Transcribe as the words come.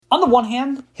one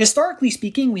hand, historically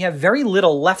speaking, we have very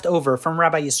little left over from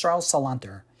Rabbi Yisroel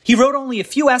Salanter. He wrote only a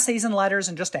few essays and letters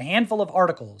and just a handful of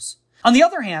articles. On the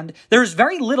other hand, there is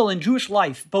very little in Jewish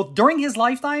life, both during his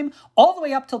lifetime all the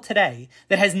way up till today,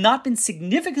 that has not been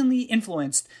significantly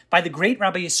influenced by the great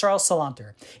Rabbi Yisroel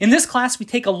Salanter. In this class, we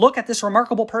take a look at this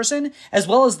remarkable person, as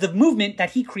well as the movement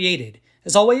that he created.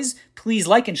 As always, please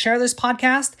like and share this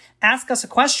podcast, ask us a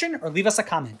question, or leave us a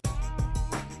comment.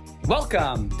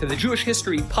 Welcome to the Jewish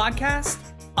History Podcast.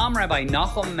 I'm Rabbi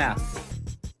Nachum Meth.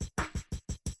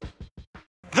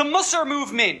 The Mussar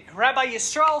movement, Rabbi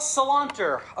Yisroel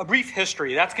Salanter, a brief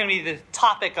history. That's going to be the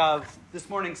topic of this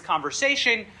morning's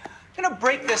conversation. I'm going to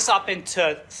break this up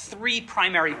into three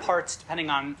primary parts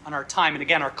depending on our time. And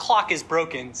again, our clock is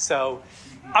broken, so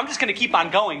I'm just going to keep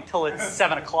on going till it's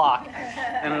 7 o'clock,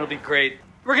 and it'll be great.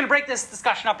 We're going to break this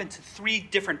discussion up into three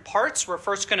different parts. We're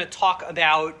first going to talk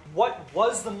about what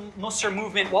was the Mussar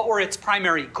movement, what were its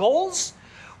primary goals.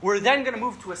 We're then going to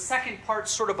move to a second part,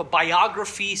 sort of a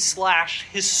biography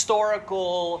 /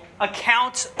 historical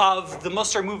account of the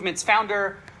Mussar movement's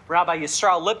founder, Rabbi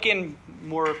Yisrael Lipkin,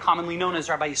 more commonly known as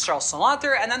Rabbi Yisroel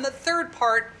Salanter. And then the third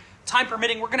part, time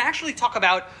permitting, we're going to actually talk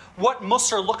about what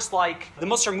Mussar looks like, the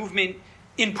Mussar movement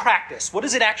in practice. What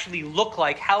does it actually look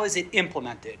like? How is it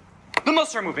implemented? The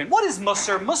Mussar movement. What is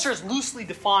Mussar? Mussar is loosely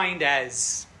defined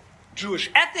as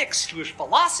Jewish ethics, Jewish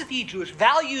philosophy, Jewish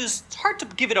values. It's hard to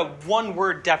give it a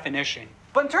one-word definition.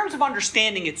 But in terms of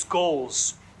understanding its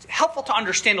goals, it's helpful to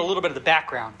understand a little bit of the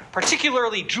background.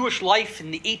 Particularly Jewish life in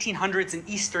the 1800s in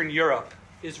Eastern Europe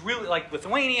is really, like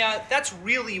Lithuania, that's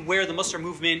really where the Mussar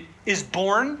movement is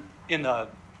born in the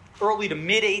early to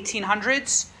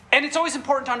mid-1800s. And it's always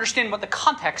important to understand what the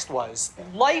context was.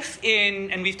 Life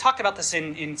and we've talked about this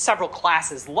in several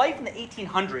classes, life in the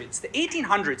 1800s, the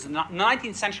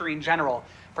 19th century in general,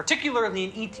 particularly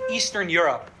in Eastern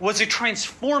Europe, was a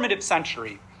transformative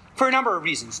century for a number of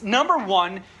reasons. Number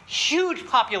one, huge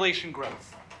population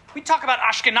growth. We talk about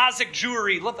Ashkenazic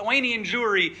Jewry, Lithuanian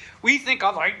Jewry. We think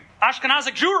of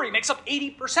Ashkenazic Jewry makes up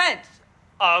 80%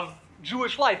 of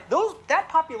Jewish life. That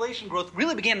population growth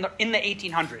really began in the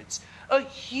 1800s. A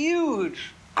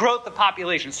huge growth of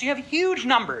population. So you have huge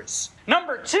numbers.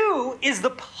 Number two is the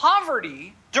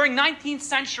poverty during 19th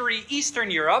century Eastern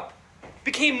Europe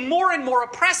became more and more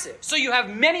oppressive. So you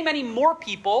have many, many more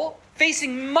people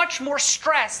facing much more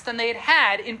stress than they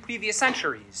had in previous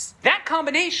centuries. That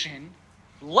combination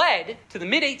led to the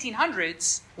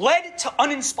mid-1800s, led to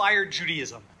uninspired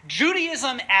Judaism.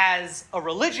 Judaism as a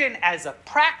religion, as a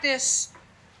practice,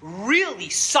 really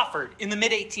suffered in the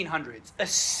mid-1800s. A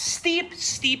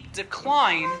steep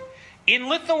decline in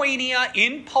Lithuania,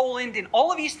 in Poland, in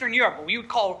all of Eastern Europe, what we would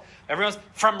call, everyone's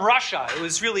from Russia. It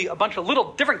was really a bunch of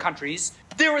little different countries.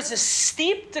 There was a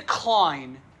steep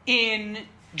decline in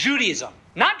Judaism.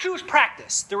 Not Jewish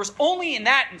practice. There was only in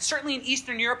that, and certainly in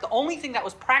Eastern Europe, the only thing that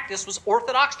was practiced was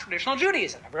Orthodox traditional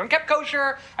Judaism. Everyone kept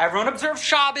kosher, everyone observed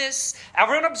Shabbos,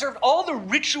 everyone observed all the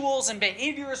rituals and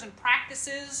behaviors and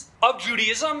practices of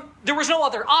Judaism. There was no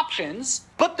other options,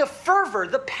 but the fervor,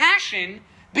 the passion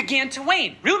began to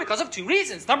wane, really because of two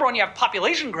reasons. Number one, you have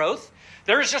population growth.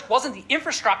 There just wasn't the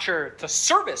infrastructure to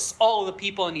service all of the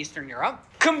people in Eastern Europe,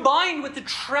 combined with the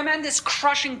tremendous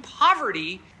crushing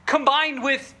poverty, combined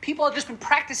with people had just been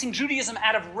practicing Judaism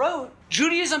out of rote.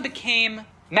 Judaism became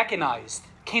mechanized,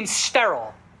 became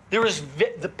sterile. There was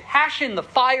the passion, the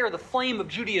fire, the flame of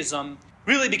Judaism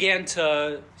really began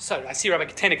to... So I see Rabbi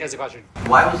Katenik has a question.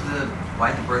 Why did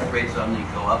the birth rate suddenly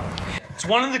go up? It's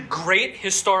one of the great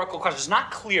historical questions. It's not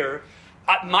clear.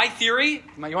 My theory,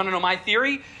 you want to know my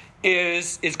theory,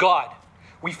 is God.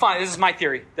 We find, this is my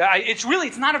theory,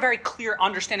 it's not a very clear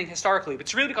understanding historically, but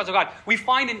it's really because of God. We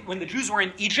find when the Jews were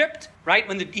in Egypt, right,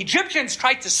 when the Egyptians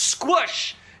tried to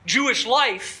squish Jewish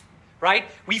life, right,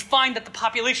 we find that the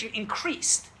population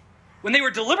increased. When they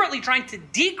were deliberately trying to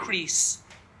decrease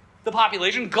the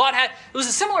population, it was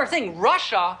a similar thing.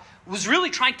 Russia was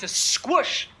really trying to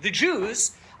squish the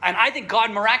Jews, and I think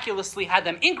God miraculously had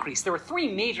them increase. There were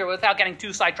without getting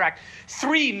too sidetracked,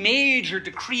 three major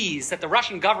decrees that the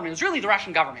Russian government, it was really the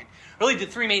Russian government, really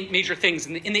did three major things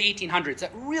in the 1800s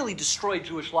that really destroyed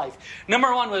Jewish life.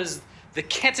 Number one was the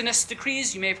Cantonist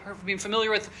decrees. You may have been familiar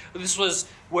with. This was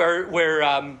where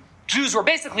Jews were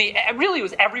basically, really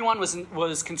was everyone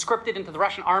was conscripted into the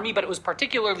Russian army, but it was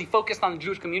particularly focused on the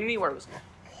Jewish community where it was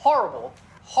horrible.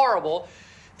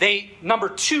 Number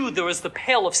two, there was the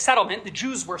Pale of Settlement. The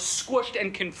Jews were squished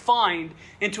and confined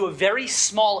into a very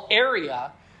small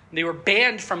area. They were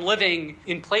banned from living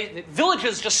in places.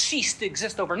 Villages just ceased to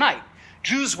exist overnight.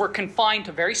 Jews were confined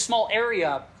to a very small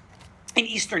area in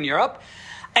Eastern Europe.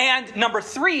 And number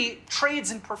three,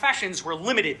 trades and professions were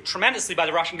limited tremendously by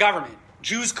the Russian government.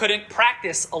 Jews couldn't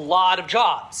practice a lot of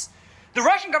jobs. The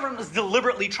Russian government was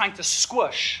deliberately trying to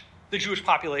squish the Jewish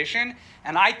population,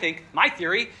 and I think, my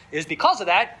theory, is because of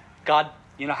that, God,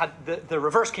 had the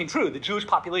reverse came true. The Jewish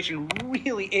population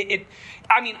really,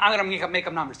 I'm going to make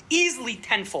up numbers, easily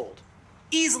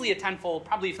a tenfold,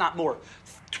 probably if not more,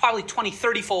 probably 20,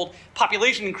 30-fold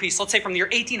population increase, let's say from the year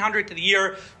 1800 to the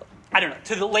year,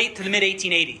 to the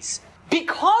mid-1880s.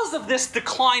 Because of this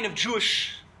decline of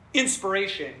Jewish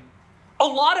inspiration, a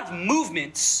lot of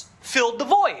movements filled the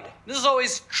void. This is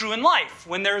always true in life.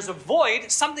 When there's a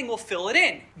void, something will fill it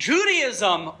in.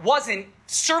 Judaism wasn't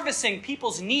servicing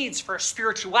people's needs for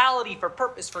spirituality, for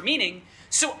purpose, for meaning.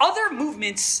 So other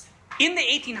movements in the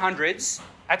 1800s,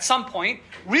 at some point,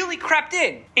 really crept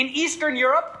in. In Eastern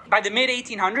Europe, by the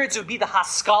mid-1800s, it would be the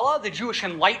Haskalah, the Jewish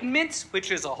Enlightenment,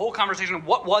 which is a whole conversation of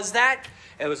what was that.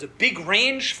 It was a big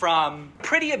range from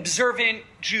pretty observant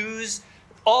Jews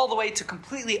all the way to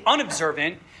completely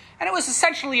unobservant. And it was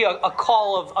essentially a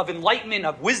call of enlightenment,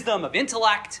 of wisdom, of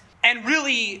intellect, and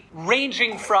really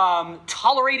ranging from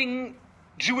tolerating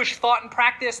Jewish thought and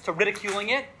practice to ridiculing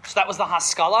it. So that was the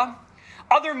Haskalah.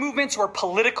 Other movements were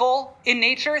political in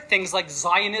nature, things like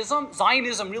Zionism.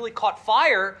 Zionism really caught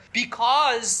fire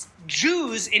because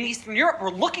Jews in Eastern Europe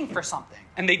were looking for something,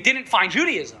 and they didn't find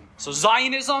Judaism. So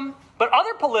Zionism, but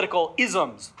other political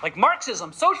isms, like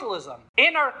Marxism, socialism,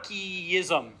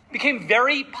 anarchism, became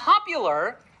very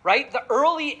popular, right? The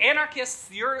early anarchists,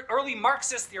 the early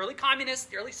Marxists, the early communists,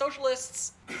 the early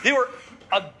socialists, they were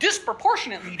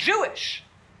disproportionately Jewish.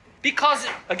 Because,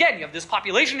 again, you have this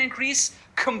population increase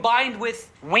combined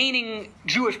with waning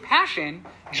Jewish passion.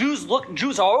 Jews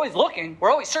are always looking.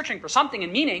 We're always searching for something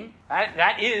and meaning.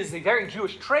 That is a very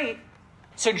Jewish trait.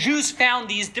 So Jews found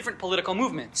these different political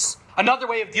movements. Another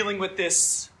way of dealing with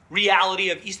this reality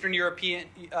of Eastern European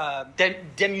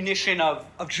diminution of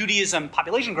Judaism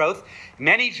population growth,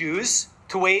 many Jews,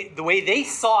 the way they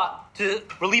sought to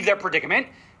relieve their predicament,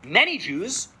 many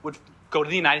Jews would go to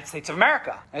the United States of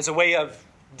America as a way of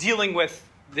dealing with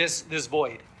this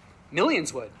void.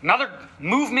 Millions would. Another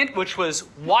movement which was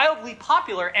wildly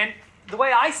popular, and the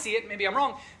way I see it, maybe I'm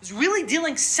wrong, is really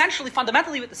dealing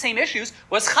fundamentally with the same issues,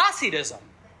 was Hasidism.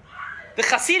 The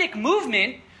Hasidic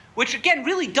movement, which again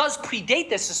really does predate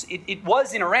this. It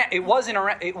was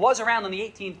around in the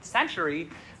 18th century,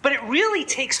 but it really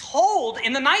takes hold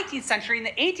in the 19th century, in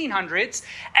the 1800s,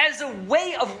 as a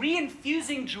way of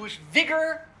reinfusing Jewish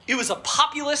vigor. It was a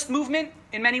populist movement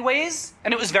in many ways,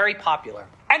 and it was very popular.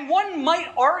 And one might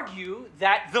argue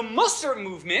that the Mussar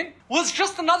movement was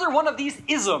just another one of these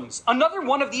isms, another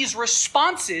one of these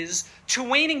responses to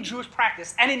waning Jewish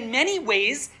practice. And in many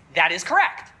ways, that is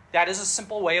correct. That is a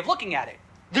simple way of looking at it.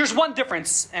 There's one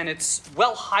difference, and it's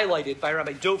well highlighted by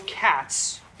Rabbi Dov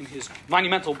Katz in his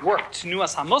monumental work,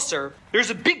 Tenuas HaMussar. There's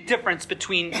a big difference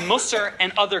between Mussar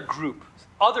and other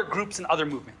groups and other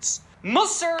movements.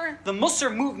 Mussar, the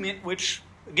Mussar movement, which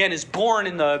again is born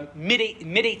in the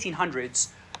mid-1800s,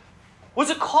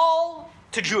 was a call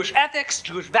to Jewish ethics,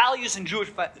 Jewish values, and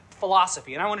Jewish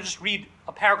philosophy. And I want to just read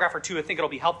a paragraph or two. I think it'll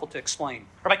be helpful to explain.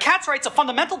 Rabbi Katz writes, a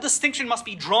fundamental distinction must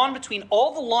be drawn between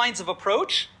all the lines of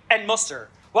approach and Mussar.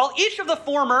 While each of the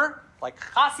former, like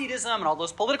Hasidism and all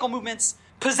those political movements,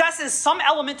 possesses some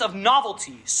element of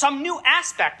novelty, some new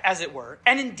aspect, as it were,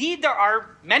 and indeed there are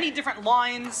many different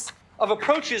lines of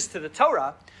approaches to the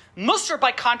Torah, Mussar,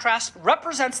 by contrast,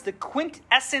 represents the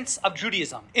quintessence of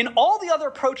Judaism. In all the other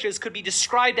approaches could be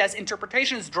described as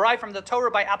interpretations derived from the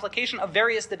Torah by application of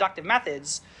various deductive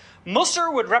methods.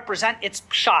 Mussar would represent its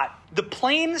pshat, the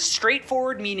plain,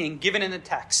 straightforward meaning given in the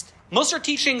text. Mussar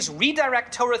teachings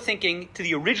redirect Torah thinking to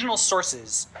the original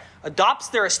sources, adopts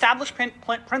their established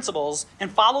principles,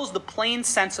 and follows the plain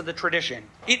sense of the tradition.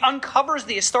 It uncovers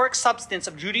the historic substance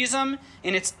of Judaism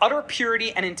in its utter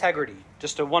purity and integrity.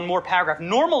 Just one more paragraph.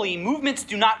 Normally, movements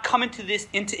do not come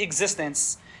into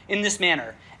existence in this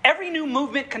manner. Every new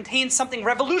movement contains something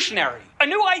revolutionary, a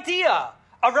new idea,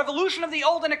 a revolution of the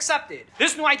old and accepted.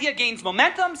 This new idea gains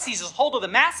momentum, seizes hold of the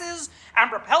masses, and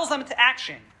propels them into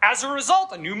action. As a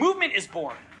result, a new movement is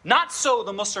born. Not so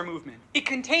the Mussar movement. It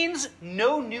contains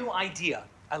no new idea.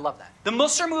 I love that. The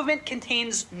Mussar movement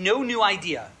contains no new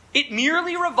idea. It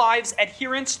merely revives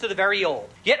adherence to the very old.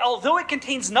 Yet although it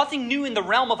contains nothing new in the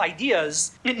realm of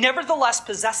ideas, it nevertheless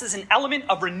possesses an element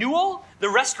of renewal, the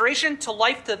restoration to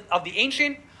life of the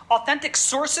ancient, authentic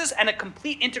sources, and a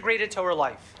complete integrated Torah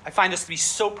life. I find this to be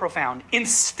so profound.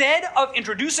 Instead of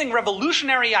introducing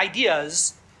revolutionary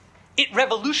ideas, it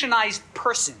revolutionized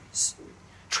persons,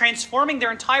 transforming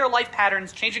their entire life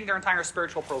patterns, changing their entire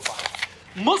spiritual profile.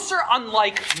 Mussar,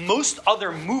 unlike most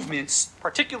other movements,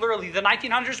 particularly the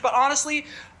 1900s, but honestly,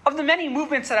 of the many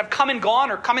movements that have come and gone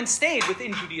or come and stayed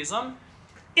within Judaism,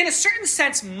 in a certain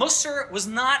sense, Mussar was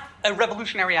not a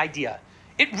revolutionary idea.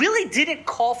 It really didn't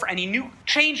call for any new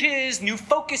changes, new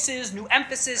focuses, new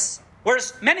emphasis,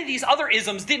 whereas many of these other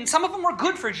isms didn't. Some of them were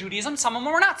good for Judaism, some of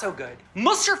them were not so good.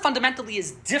 Mussar fundamentally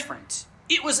is different.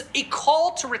 It was a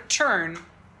call to return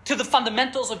to the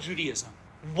fundamentals of Judaism.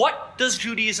 What does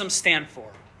Judaism stand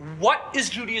for? What is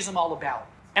Judaism all about?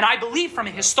 And I believe from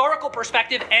a historical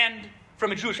perspective and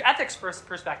from a Jewish ethics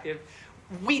perspective,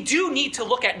 we do need to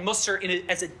look at Mussar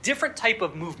as a different type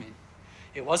of movement.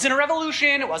 It wasn't a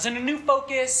revolution, it wasn't a new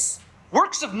focus.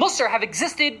 Works of Mussar have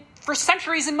existed for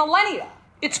centuries and millennia.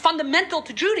 It's fundamental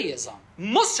to Judaism.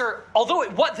 Mussar, although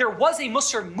there was a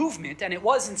Mussar movement, and it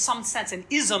was in some sense an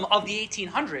ism of the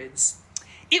 1800s,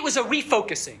 it was a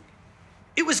refocusing.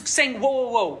 It was saying,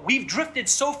 whoa, we've drifted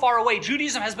so far away.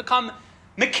 Judaism has become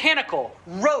mechanical,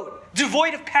 rote,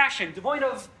 devoid of passion, devoid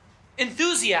of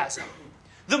enthusiasm.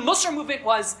 The Mussar movement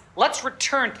was, let's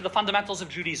return to the fundamentals of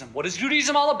Judaism. What is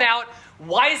Judaism all about?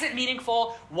 Why is it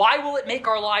meaningful? Why will it make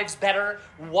our lives better?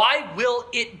 Why will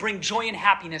it bring joy and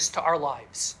happiness to our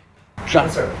lives? John,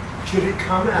 sir, should it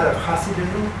come out of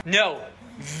Hasidism? No.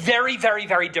 Very, very,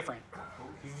 very different.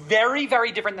 Very,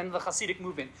 very different than the Hasidic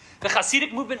movement. The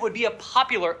Hasidic movement would be a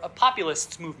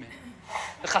populist movement.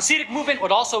 The Hasidic movement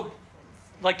would also,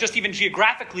 like just even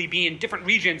geographically, be in different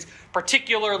regions,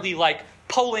 particularly like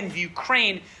Poland,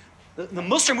 Ukraine. The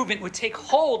Mussar movement would take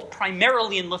hold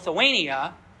primarily in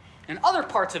Lithuania and other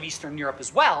parts of Eastern Europe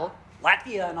as well,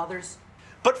 Latvia and others.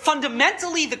 But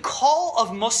fundamentally, the call of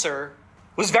Mussar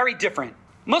was very different.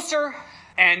 Mussar,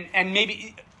 and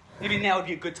maybe now would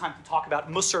be a good time to talk about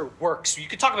Mussar works. You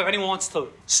could talk about if anyone wants to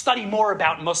study more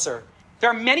about Mussar. There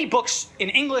are many books in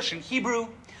English and Hebrew.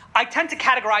 I tend to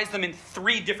categorize them in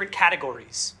three different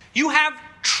categories. You have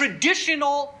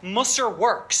traditional Mussar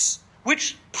works,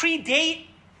 which predate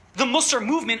the Mussar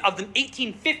movement of the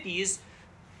 1850s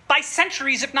by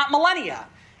centuries, if not millennia.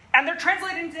 And they're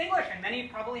translated into English, and many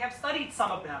probably have studied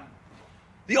some of them.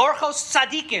 The Orchos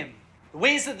Tzadikim, the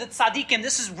Ways of the Tzadikim,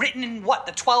 this is written in the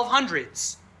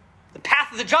 1200s. The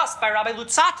Path of the Just by Rabbi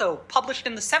Luzzatto, published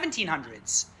in the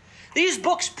 1700s. These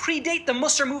books predate the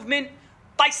Mussar movement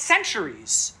by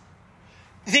centuries.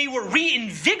 They were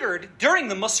reinvigorated during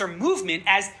the Mussar movement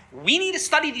as we need to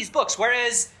study these books,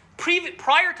 whereas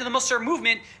prior to the Mussar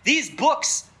movement, these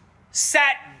books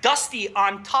sat dusty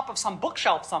on top of some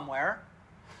bookshelf somewhere.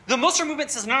 The Mussar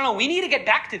movement says, no, we need to get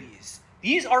back to these.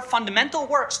 These are fundamental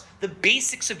works, the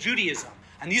basics of Judaism.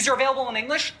 And these are available in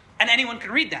English, and anyone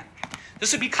can read them.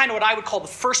 This would be kind of what I would call the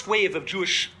first wave of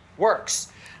Jewish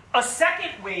works. A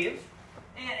second wave,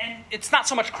 and it's not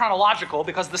so much chronological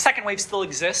because the second wave still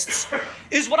exists,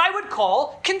 is what I would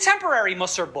call contemporary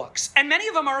Mussar books. And many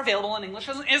of them are available in English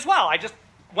as well. I just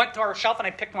went to our shelf and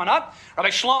I picked one up. By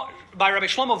Rabbi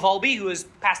Shlomo Volbe, who has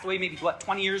passed away maybe,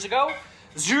 20 years ago.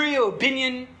 Zurio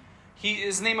Binyan,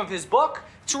 is the name of his book.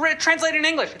 It's translated in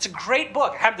English. It's a great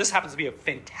book. This happens to be a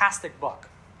fantastic book.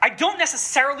 I don't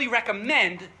necessarily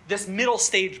recommend this middle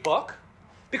stage book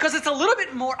because it's a little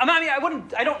bit more,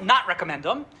 I don't not recommend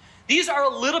them. These are a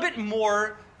little bit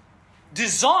more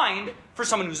designed for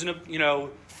someone who's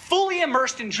fully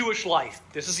immersed in Jewish life.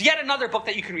 This is yet another book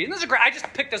that you can read. And this is great. I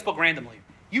just picked this book randomly.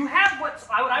 You have what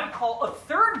I would call a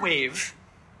third wave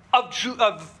of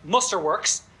Mussar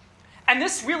works, and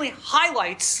this really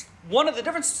highlights one of the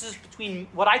differences between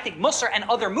what I think Mussar and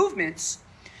other movements.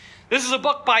 This is a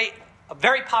book by a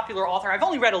very popular author. I've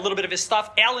only read a little bit of his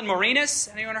stuff. Alan Moranis.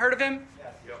 Anyone heard of him?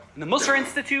 Yes. In the Mussar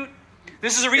Institute.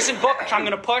 This is a recent book which I'm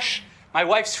going to push. My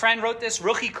wife's friend wrote this,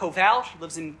 Ruchi Koval. She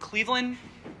lives in Cleveland.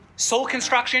 Soul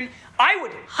Construction. I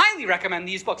would highly recommend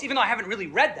these books, even though I haven't really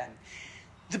read them.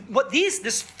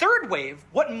 This third wave,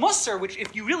 what Mussar, which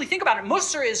if you really think about it,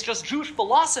 Mussar is just Jewish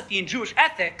philosophy and Jewish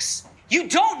ethics. You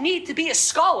don't need to be a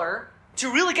scholar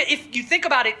to really get, if you think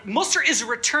about it, Mussar is a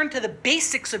return to the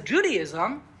basics of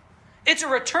Judaism. It's a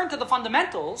return to the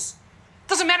fundamentals. It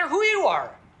doesn't matter who you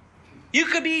are. You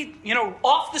could be,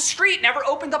 off the street, never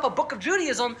opened up a book of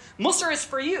Judaism. Mussar is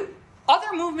for you.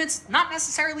 Other movements, not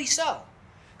necessarily so.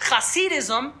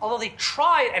 Hasidism, although they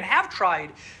tried and have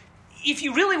tried, if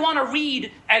you really want to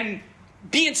read and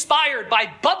be inspired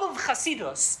by Baba of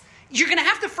Hasidus, you're going to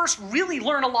have to first really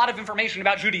learn a lot of information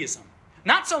about Judaism.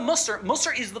 Not so Mussar.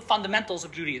 Mussar is the fundamentals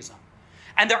of Judaism.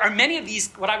 And there are many of these,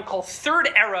 what I would call third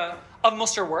era of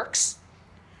Mussar works,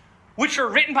 which are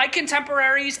written by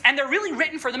contemporaries, and they're really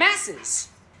written for the masses.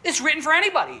 It's written for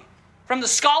anybody, from the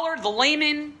scholar, the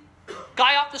layman,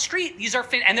 guy off the street. These are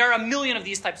and there are a million of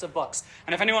these types of books.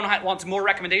 And if anyone wants more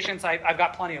recommendations, I've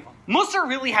got plenty of them. Mussar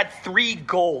really had 3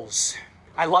 goals.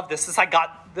 I love this.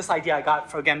 This idea I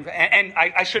got from, again, and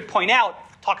I should point out,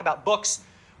 talk about books.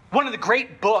 One of the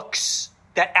great books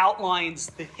that outlines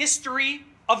the history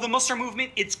of the Mussar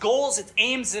movement, its goals, its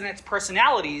aims, and its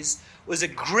personalities was a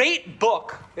great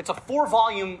book. It's a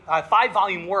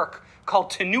 5-volume work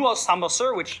called Tenuos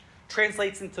HaMussar, which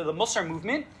translates into the Mussar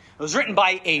movement. It was written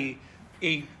by a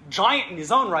giant in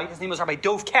his own right. His name was Rabbi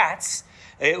Dov Katz.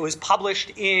 It was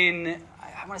published in,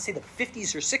 I want to say, the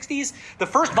 50s or 60s. The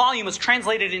first volume was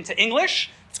translated into English.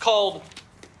 It's called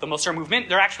The Mussar Movement.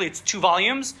 It's 2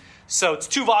 volumes. So it's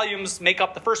 2 volumes make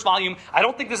up the first volume. I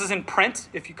don't think this is in print.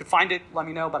 If you could find it, let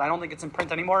me know. But I don't think it's in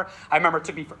print anymore. I remember it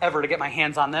took me forever to get my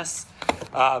hands on this.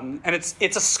 And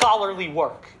it's a scholarly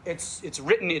work. It's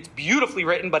beautifully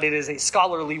written, but it is a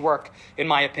scholarly work, in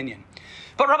my opinion.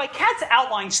 But Rabbi Katz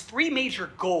outlines 3 major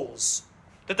goals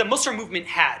that the Mussar movement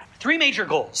had. 3 major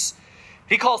goals.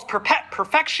 He calls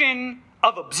perfection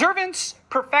of observance,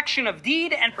 perfection of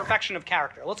deed, and perfection of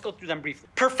character. Let's go through them briefly.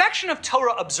 Perfection of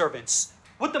Torah observance.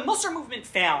 What the Mussar movement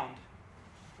found,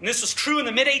 and this was true in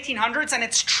the mid-1800s, and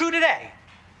it's true today,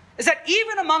 is that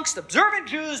even amongst observant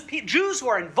Jews, Jews who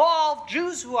are involved,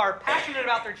 Jews who are passionate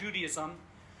about their Judaism,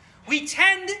 we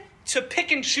tend to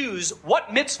pick and choose what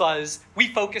mitzvahs we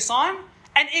focus on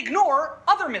and ignore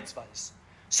other mitzvahs.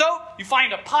 So you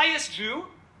find a pious Jew,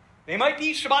 they might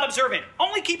be Shabbat observant,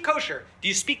 only keep kosher. Do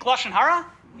you speak Lashon Hara?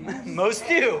 Most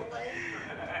do.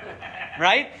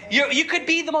 Right? You could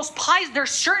be the most pious. There are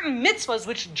certain mitzvahs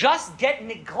which just get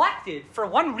neglected for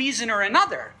one reason or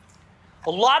another.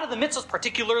 A lot of the mitzvahs,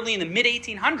 particularly in the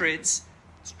mid-1800s,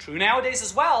 it's true nowadays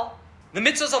as well, the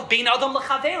mitzvahs of Bein Adam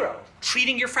L'Chavero,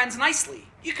 treating your friends nicely.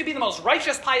 You could be the most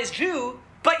righteous, pious Jew,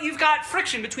 but you've got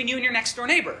friction between you and your next door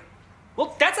neighbor.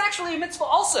 Well, that's actually a mitzvah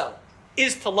also,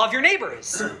 is to love your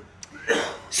neighbors.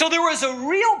 So there was a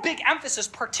real big emphasis,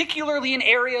 particularly in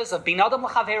areas of Bein Adam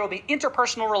L'Chavero,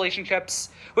 interpersonal relationships,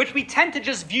 which we tend to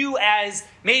just view as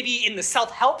maybe in the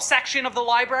self-help section of the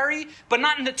library, but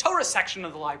not in the Torah section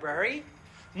of the library.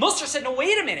 Mussar said, no,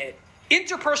 wait a minute.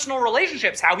 Interpersonal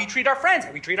relationships, how we treat our friends,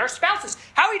 how we treat our spouses,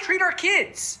 how we treat our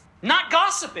kids, not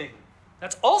gossiping.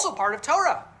 That's also part of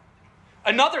Torah.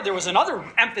 There was another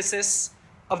emphasis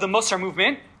of the Mussar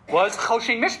movement was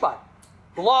Choshen Mishpat,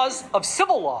 the laws of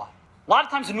civil law. A lot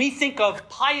of times when we think of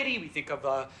piety, we think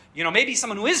of, maybe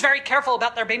someone who is very careful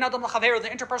about their Bein Adam L'Chavero, the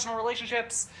interpersonal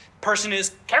relationships. Person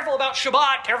is careful about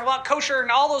Shabbat, careful about kosher, and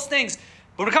all those things.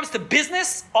 But when it comes to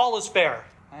business, all is fair.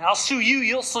 I'll sue you,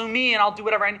 you'll sue me, and I'll do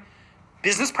whatever I need.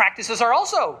 Business practices are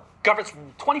also governed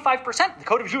 25%. The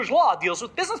Code of Jewish Law deals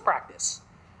with business practice.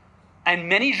 And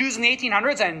many Jews in the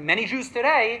 1800s and many Jews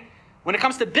today, when it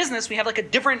comes to business, we have like a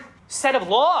different set of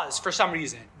laws for some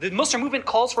reason. The Mussar movement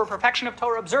calls for perfection of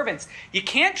Torah observance. You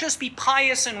can't just be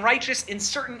pious and righteous in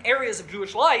certain areas of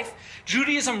Jewish life.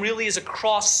 Judaism really is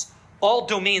across all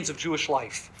domains of Jewish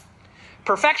life.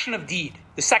 Perfection of deed,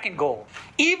 the second goal.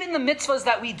 Even the mitzvahs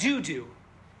that we do,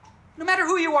 no matter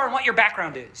who you are and what your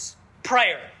background is.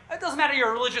 Prayer. It doesn't matter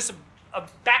your religious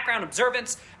background,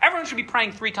 observance. Everyone should be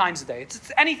praying 3 times a day.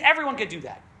 Everyone could do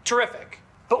that. Terrific.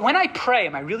 But when I pray,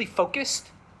 am I really focused?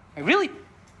 Am I really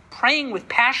praying with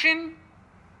passion?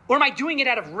 Or am I doing it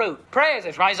out of rote? Pray as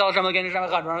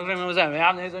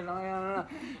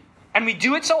and we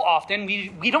do it so often,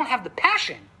 we don't have the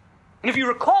passion. And if you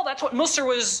recall, that's what Mussar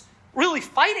was really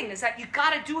fighting, is that you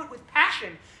got to do it with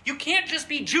passion. You can't just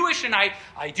be Jewish and I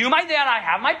do my day and I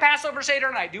have my Passover Seder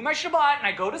and I do my Shabbat and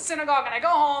I go to synagogue and I go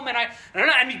home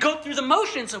and we go through the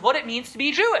motions of what it means to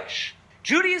be Jewish.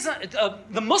 Judaism,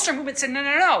 the Mussar movement said,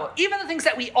 no. Even the things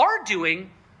that we are doing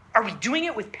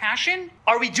it with passion?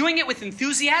 Are we doing it with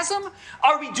enthusiasm?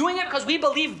 Are we doing it because we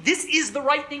believe this is the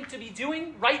right thing to be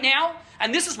doing right now?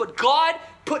 And this is what God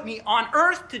put me on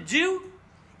earth to do?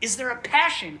 Is there a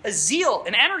passion, a zeal,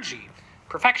 an energy?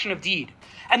 Perfection of deed.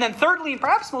 And then thirdly, and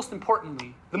perhaps most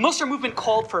importantly, the Mussar movement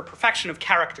called for a perfection of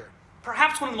character.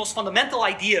 Perhaps one of the most fundamental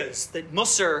ideas that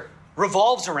Mussar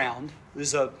revolves around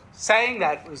is a saying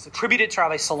that was attributed to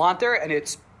Rabbi Salanter, and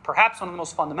it's perhaps one of the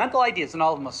most fundamental ideas in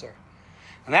all of Mussar.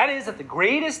 And that is that the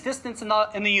greatest distance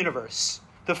in the universe,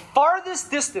 the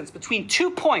farthest distance between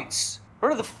 2 points,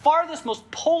 one of the farthest, most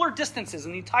polar distances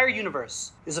in the entire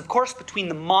universe, is of course between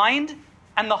the mind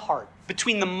and the heart.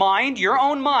 Between the mind, your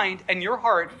own mind, and your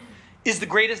heart is the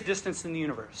greatest distance in the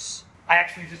universe. I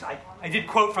did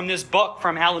quote from this book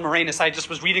from Alan Moranis. I just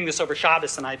was reading this over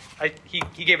Shabbos, and he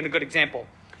gave it a good example.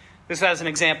 This as an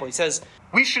example. He says,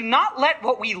 we should not let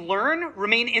what we learn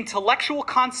remain intellectual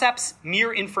concepts,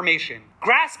 mere information.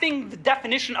 Grasping the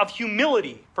definition of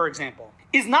humility, for example,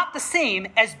 is not the same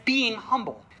as being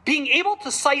humble. Being able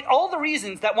to cite all the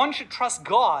reasons that one should trust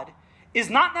God is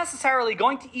not necessarily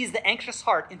going to ease the anxious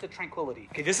heart into tranquility.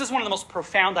 Okay, this is one of the most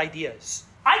profound ideas.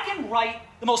 I can write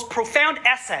the most profound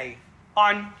essay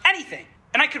on anything,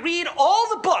 and I could read all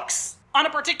the books on a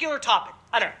particular topic.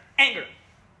 I don't know,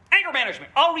 anger management.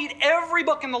 I'll read every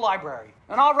book in the library,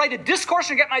 and I'll write a discourse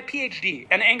and get my PhD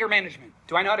in anger management.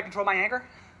 Do I know how to control my anger?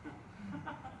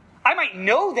 I might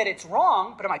know that it's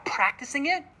wrong, but am I practicing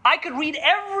it? I could read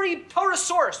every Torah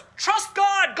source. Trust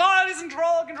God. God is in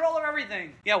control of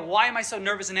everything. Yeah, why am I so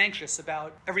nervous and anxious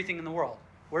about everything in the world?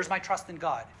 Where's my trust in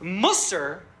God?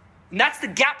 Mussar, and that's the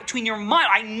gap between your mind.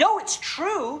 I know it's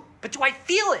true, but do I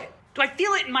feel it? Do I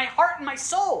feel it in my heart and my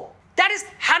soul? That is,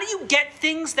 how do you get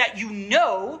things that you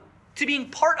know to being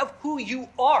part of who you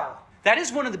are? That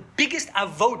is one of the biggest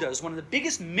avodas, one of the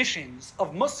biggest missions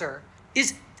of Mussar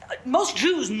is most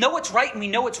Jews know it's right and we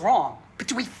know it's wrong. But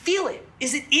do we feel it?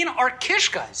 Is it in our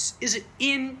kishkas? Is it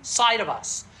inside of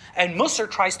us? And Mussar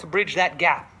tries to bridge that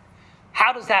gap.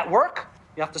 How does that work?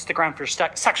 You have to stick around for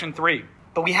section 3.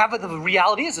 But the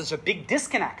reality is there's a big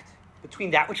disconnect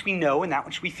between that which we know and that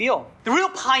which we feel. The real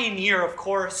pioneer, of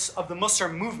course, of the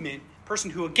Mussar movement, person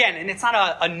who, again, and it's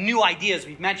not a new idea as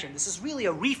we've mentioned, this is really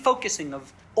a refocusing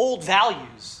of old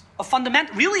values. Of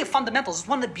fundamentals. It's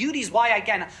one of the beauties why,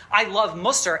 again, I love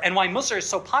Mussar and why Mussar is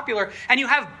so popular. And you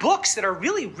have books that are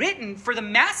really written for the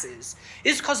masses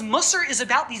is because Mussar is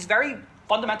about these very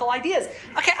fundamental ideas.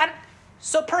 Okay,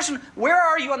 so person, where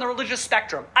are you on the religious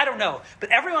spectrum? I don't know.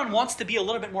 But everyone wants to be a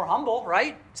little bit more humble,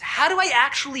 right? So how do I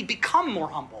actually become more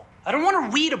humble? I don't want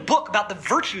to read a book about the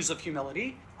virtues of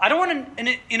humility. I don't want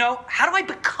to, how do I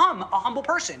become a humble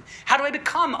person? How do I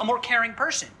become a more caring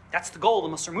person? That's the goal of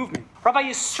the Mussar movement.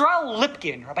 Rabbi Yisroel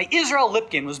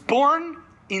Lipkin was born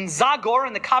in Zagor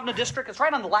in the Kovno district. It's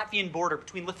right on the Latvian border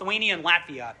between Lithuania and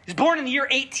Latvia. He was born in the year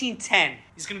 1810.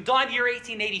 He's going to die in the year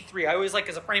 1883. I always like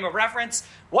as a frame of reference,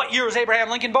 what year was Abraham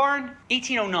Lincoln born?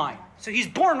 1809. So he's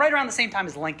born right around the same time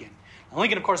as Lincoln. Now,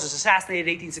 Lincoln, of course, was assassinated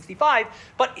in 1865,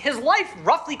 but his life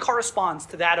roughly corresponds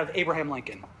to that of Abraham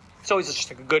Lincoln. So he's just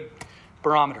like a good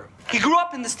barometer. He grew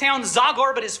up in this town,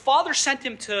 Zagor, but his father sent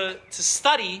him to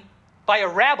study by a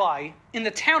rabbi in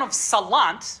the town of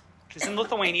Salant, which is in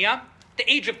Lithuania, at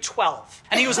the age of 12.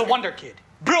 And he was a wonder kid.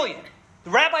 Brilliant.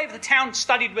 The rabbi of the town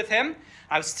studied with him.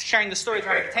 I was sharing the story with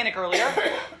Rabbi Katenik earlier.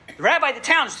 The rabbi of the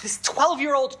town is this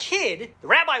 12-year-old kid. The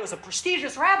rabbi was a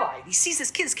prestigious rabbi. He sees this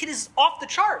kid is off the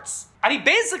charts. And he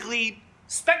basically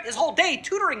spent his whole day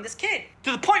tutoring this kid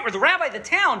to the point where the rabbi of the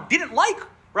town didn't like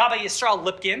Rabbi Yisroel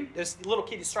Lipkin, this little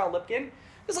kid Yisroel Lipkin.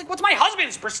 He was like, what's my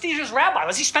husband's prestigious rabbi?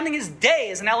 Was he spending his day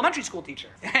as an elementary school teacher?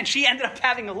 And she ended up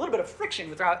having a little bit of friction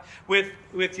with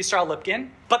Yisroel Lipkin.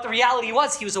 But the reality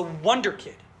was he was a wonder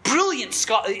kid. Brilliant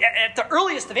scholar at the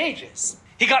earliest of ages.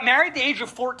 He got married at the age of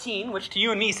 14, which to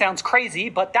you and me sounds crazy,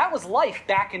 but that was life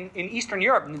back in Eastern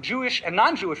Europe, in the Jewish and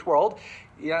non-Jewish world.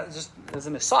 Yeah, just as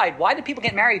an aside, why did people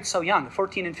get married so young,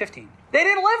 14 and 15? They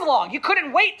didn't live long. You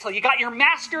couldn't wait till you got your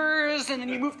master's, and then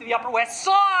you moved to the Upper West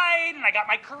Side, and I got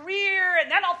my career, and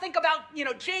then I'll think about,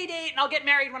 J-date, and I'll get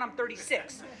married when I'm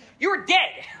 36. You were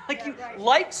dead.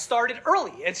 Life started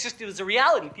early. It was a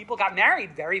reality. People got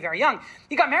married very, very young.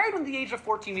 He got married at the age of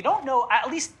 14. We don't know, at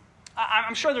least,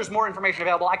 I'm sure there's more information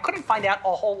available. I couldn't find out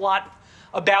a whole lot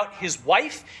about his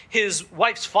wife. His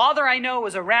wife's father, I know,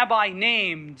 was a rabbi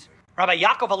named Rabbi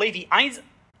Yaakov Alevi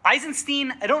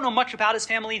Eisenstein. I don't know much about his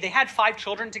family. They had 5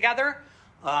 children together.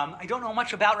 I don't know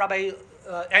much about Rabbi...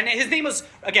 and his name was,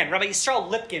 again, Rabbi Yisroel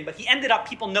Lipkin, but he ended up,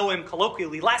 people know him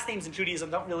colloquially. Last names in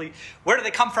Judaism don't really... Where do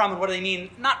they come from and what do they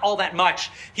mean? Not all that much.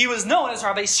 He was known as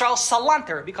Rabbi Yisroel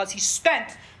Salanter because he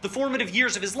spent the formative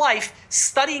years of his life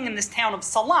studying in this town of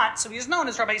Salant. So he is known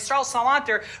as Rabbi Yisroel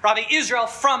Salanter, Rabbi Israel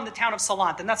from the town of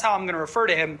Salant. And that's how I'm going to refer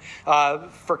to him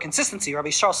for consistency, Rabbi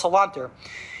Yisroel Salanter.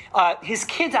 His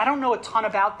kids, I don't know a ton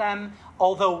about them,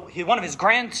 although one of his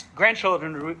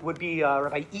grandchildren would be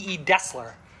Rabbi E.E.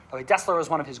 Dessler. Rabbi Dessler was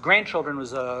one of his grandchildren,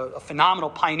 was a phenomenal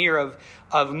pioneer of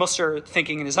Mussar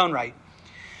thinking in his own right.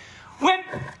 When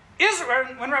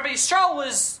Rabbi Yisroel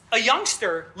was a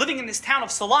youngster living in this town of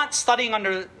Salant, studying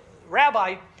under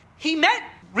rabbi, he met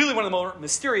really one of the more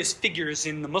mysterious figures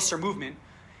in the Mussar movement.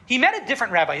 He met a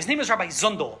different rabbi. His name was Rabbi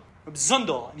Zundel.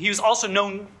 And he was also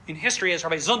known in history as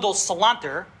Rabbi Yisroel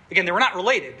Salanter. Again, they were not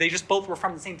related. They just both were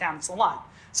from the same town of Salant.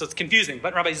 So it's confusing.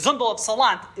 But Rabbi Zundel of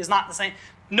Salant is not the same,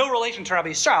 no relation to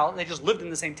Rabbi Yisroel. They just lived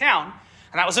in the same town.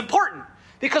 And that was important.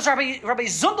 Because Rabbi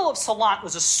Zundel of Salant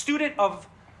was a student of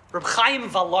Reb Chaim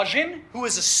Volozhin, who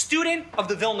was a student of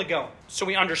the Vilna Gaon. So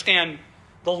we understand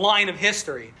the line of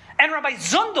history. And Rabbi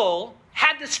Zundel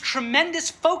had this tremendous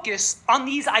focus on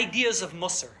these ideas of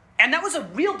Mussar. And that was a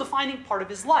real defining part of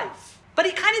his life. But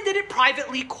he kind of did it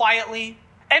privately, quietly.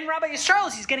 And Rabbi Yisroel,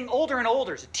 as he's getting older and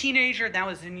older, as a teenager, now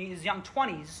he's in his young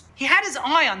 20s, he had his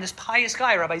eye on this pious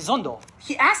guy, Rabbi Zundel.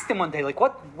 He asked him one day, like,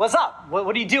 what's up?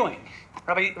 What are you doing?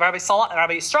 Rabbi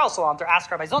Yisroel Salanter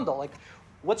asked Rabbi Zundel, like,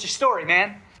 what's your story,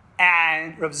 man?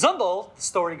 And Rabbi Zundel, the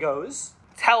story goes,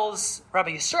 tells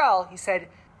Rabbi Yisroel, he said,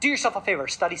 do yourself a favor,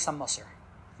 study some Mussar.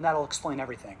 And that'll explain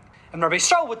everything. And Rabbi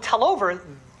Yisroel would tell over,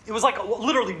 it was like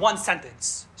literally one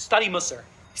sentence, study Mussar.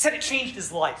 He said it changed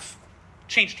his life.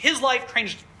 Changed his life,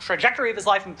 changed the trajectory of his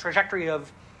life and the trajectory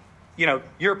of,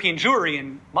 European Jewry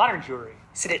and modern Jewry.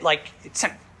 He said it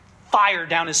sent fire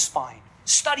down his spine.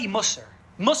 Study Mussar.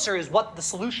 Mussar is what the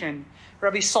solution.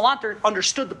 Rabbi Salanter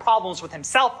understood the problems with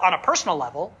himself on a personal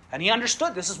level, and he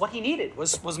understood this is what he needed,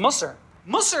 was Mussar.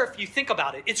 Mussar, if you think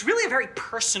about it, it's really a very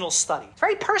personal study. It's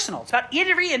very personal. It's about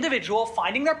every individual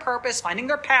finding their purpose, finding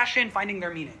their passion, finding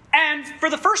their meaning. And for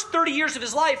the first 30 years of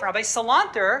his life, Rabbi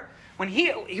Salanter, when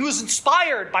he was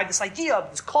inspired by this idea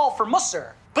of this call for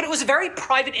Mussar, but it was a very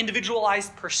private,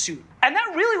 individualized pursuit. And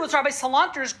that really was Rabbi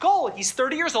Salanter's goal. He's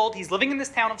 30 years old. He's living in this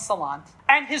town of Salant.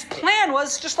 And his plan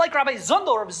was, just like Rabbi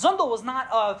Zundel, Rabbi Zundel was not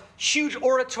a huge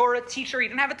orator, a teacher. He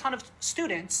didn't have a ton of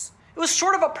students. It was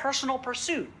sort of a personal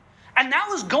pursuit. And that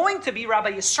was going to be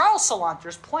Rabbi Yisroel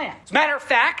Salanter's plan. As a matter of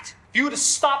fact, if you would have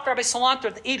stopped Rabbi Salanter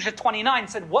at the age of 29 and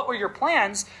said, what were your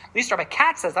plans? At least Rabbi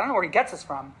Katz says, I don't know where he gets this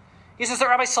from. He says that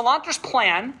Rabbi Salanter's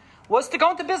plan was to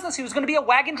go into business. He was going to be a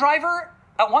wagon driver.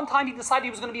 At one time, he decided he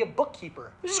was going to be a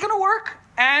bookkeeper. He was just going to work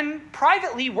and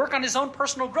privately work on his own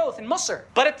personal growth in Mussar.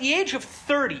 But at the age of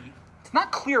 30, it's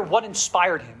not clear what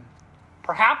inspired him.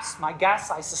 Perhaps, my guess,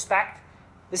 I suspect,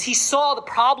 is he saw the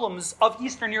problems of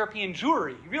Eastern European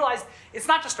Jewry. He realized it's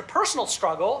not just a personal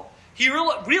struggle. He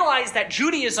realized that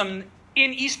Judaism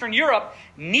in Eastern Europe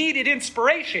needed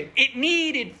inspiration. It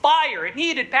needed fire. It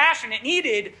needed passion. It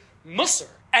needed Mussar.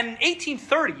 And in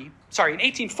 1840,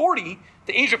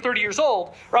 the age of 30 years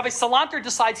old, Rabbi Salanter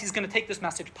decides he's going to take this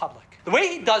message public. The way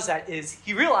he does that is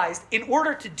he realized in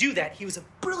order to do that, he was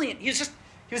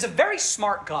a very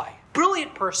smart guy,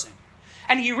 brilliant person.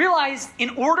 And he realized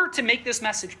in order to make this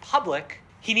message public,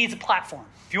 he needs a platform.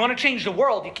 If you want to change the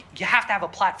world, you have to have a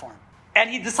platform. And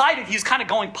he decided he was kind of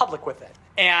going public with it.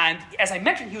 And as I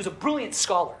mentioned, he was a brilliant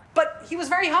scholar. But he was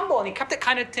very humble, and he kept it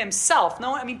kind of to himself.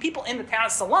 People in the town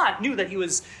of Salant knew that he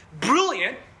was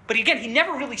brilliant, but again, he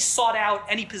never really sought out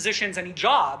any positions, any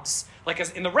jobs, like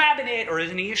as in the rabbinate or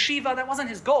in a yeshiva. That wasn't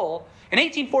his goal. In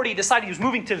 1840, he decided he was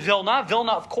moving to Vilna.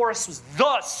 Vilna, of course, was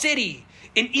the city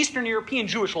in Eastern European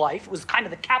Jewish life. It was kind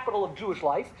of the capital of Jewish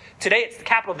life. Today, it's the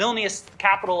capital of Vilnius, the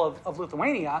capital of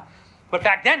Lithuania. But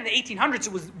back then, in the 1800s,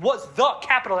 it was the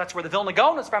capital. That's where the Vilna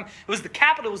Gaon was from. It was the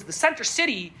capital. It was the center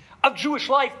city of Jewish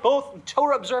life, both in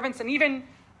Torah observance and even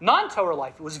non-Torah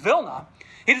life. It was Vilna.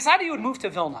 He decided he would move to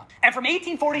Vilna. And from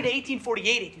 1840 to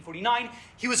 1848, 1849,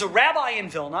 he was a rabbi in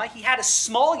Vilna. He had a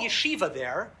small yeshiva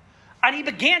there. And he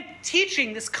began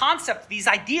teaching this concept, these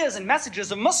ideas and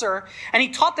messages of Mussar, and he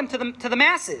taught them to the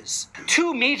masses.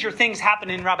 Two major things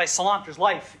happened in Rabbi Salanter's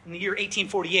life in the year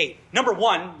 1848. Number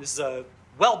one, this is a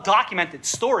well-documented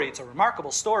story. It's a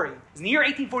remarkable story. In the year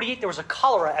 1848, there was a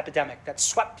cholera epidemic that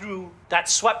swept through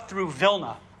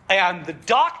Vilna. And the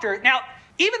doctor... Now,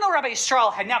 even though Rabbi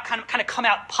Yisroel had now kind of come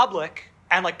out public,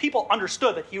 and people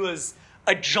understood that he was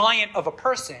a giant of a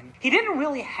person, he didn't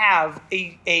really have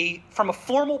from a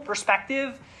formal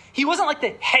perspective, he wasn't like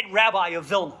the head rabbi of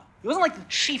Vilna. He wasn't like the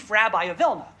chief rabbi of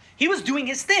Vilna. He was doing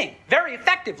his thing very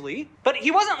effectively, but he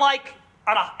wasn't like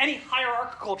on any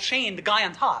hierarchical chain, the guy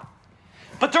on top.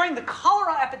 But during the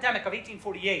cholera epidemic of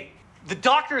 1848, the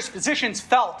doctors, physicians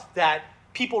felt that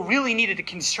people really needed to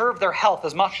conserve their health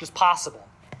as much as possible.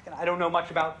 And I don't know much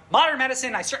about modern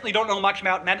medicine. I certainly don't know much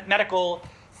about medical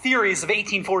theories of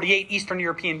 1848 Eastern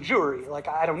European Jewry.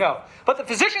 I don't know. But the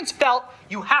physicians felt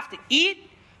you have to eat,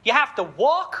 you have to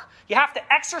walk, you have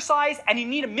to exercise, and you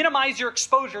need to minimize your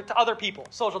exposure to other people,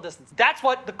 social distance. That's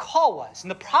what the call was. And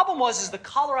the problem was the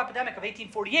cholera epidemic of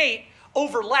 1848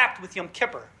 overlapped with Yom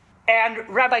Kippur. And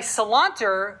Rabbi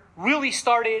Salanter really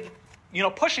started,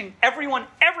 pushing everyone,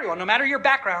 no matter your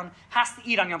background, has to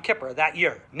eat on Yom Kippur that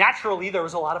year. Naturally, there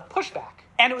was a lot of pushback.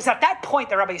 And it was at that point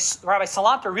that Rabbi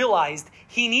Salanter realized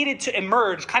he needed to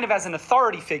emerge kind of as an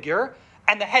authority figure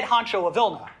and the head honcho of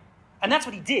Vilna. And that's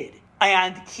what he did.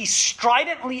 And he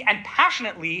stridently and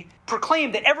passionately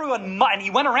proclaimed that and he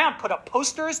went around, put up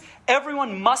posters,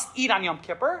 everyone must eat on Yom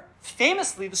Kippur.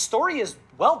 Famously, the story is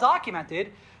well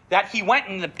documented, that he went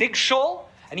in the big shul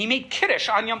and he made kiddush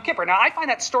on Yom Kippur. Now, I find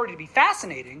that story to be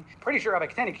fascinating. Pretty sure, Rabbi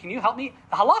Katani, can you help me?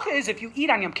 The halacha is if you eat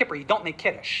on Yom Kippur, you don't make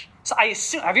kiddush. So I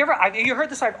assume, have you heard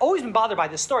this? I've always been bothered by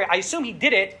this story. I assume he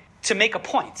did it to make a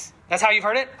point. That's how you've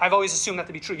heard it? I've always assumed that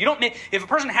to be true. You don't make, if a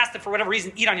person has to, for whatever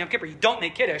reason, eat on Yom Kippur, you don't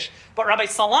make kiddush. But Rabbi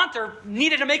Salanter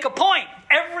needed to make a point.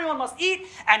 Everyone must eat,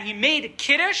 and he made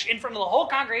kiddush in front of the whole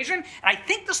congregation. And I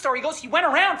think the story goes, he went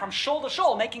around from shul to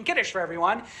shul making kiddush for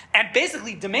everyone, and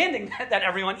basically demanding that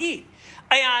everyone eat.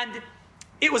 And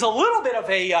it was a little bit of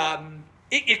a,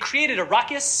 it created a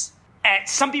ruckus, and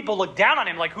some people looked down on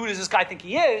him, like, who does this guy think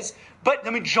he is? But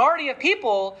the majority of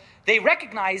people, they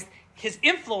recognized his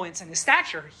influence and his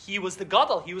stature. He was the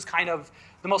gadol. He was kind of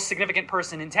the most significant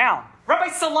person in town. Rabbi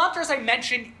Salanter, as I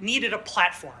mentioned, needed a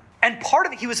platform. And part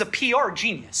of it, he was a PR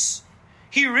genius.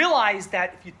 He realized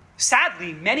that,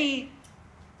 sadly, many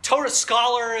Torah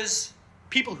scholars,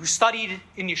 people who studied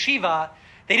in yeshiva,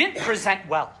 they didn't present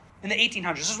well in the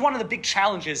 1800s. This is one of the big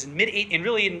challenges in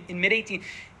 19th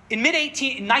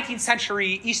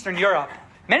century Eastern Europe.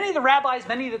 Many of the rabbis,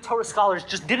 many of the Torah scholars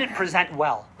just didn't present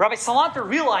well. Rabbi Salanter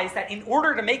realized that in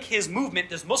order to make his movement,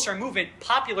 this Mussar movement,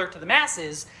 popular to the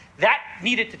masses, that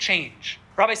needed to change.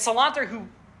 Rabbi Salanter, who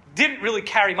didn't really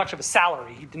carry much of a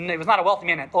salary, he was not a wealthy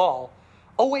man at all,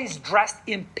 always dressed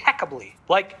impeccably.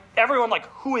 Like everyone, like,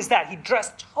 who is that? He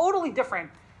dressed totally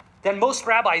different than most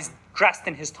rabbis dressed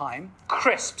in his time.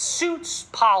 Crisp suits,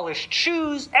 polished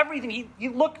shoes, everything. He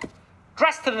looked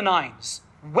dressed to the nines.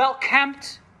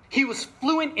 Well-kempt. He was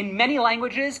fluent in many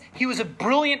languages. He was a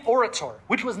brilliant orator,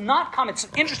 which was not common. It's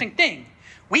an interesting thing.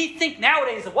 We think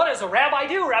nowadays of what does a rabbi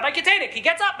do? Rabbi Ketenik. He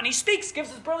gets up and he speaks,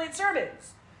 gives his brilliant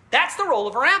sermons. That's the role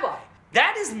of a rabbi.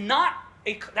 That is a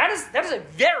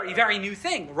very, very new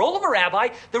thing. The role of a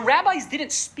rabbi, the rabbis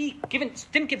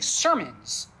didn't give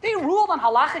sermons. They ruled on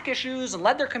halachic issues and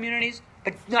led their communities.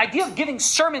 But the idea of giving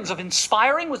sermons, of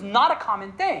inspiring, was not a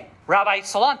common thing. Rabbi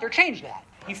Salanter changed that.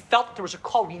 He felt that there was a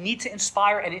call. We need to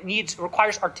inspire, and it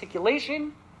requires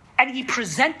articulation. And he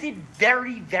presented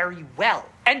very, very well.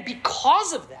 And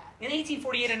because of that, in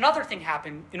 1848, another thing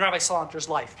happened in Rabbi Salanter's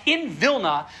life. In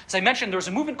Vilna, as I mentioned, there was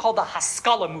a movement called the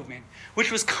Haskalah movement,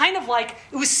 which was kind of like,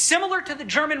 it was similar to the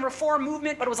German Reform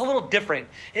movement, but it was a little different.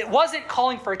 It wasn't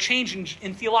calling for a change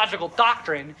in theological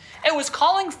doctrine. It was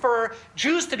calling for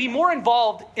Jews to be more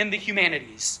involved in the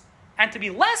humanities and to be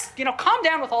less, calm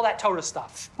down with all that Torah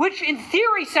stuff, which in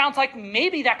theory sounds like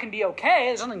maybe that can be okay.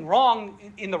 There's nothing wrong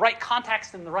in the right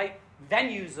context and the right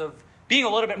venues of being a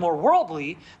little bit more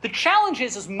worldly. The challenge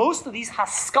is most of these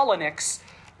Haskalaniks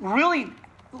really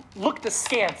looked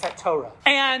askance at Torah.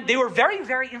 And they were very,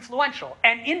 very influential.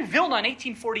 And in Vilna in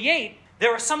 1848,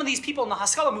 there were some of these people in the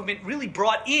Haskalah movement really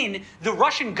brought in the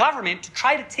Russian government to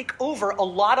try to take over a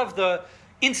lot of the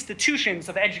institutions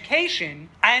of education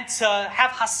and to have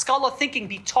Haskalah thinking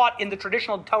be taught in the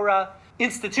traditional Torah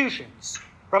institutions.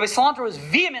 Rabbi Salanter was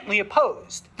vehemently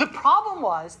opposed. The problem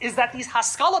is that these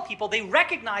Haskalah people, they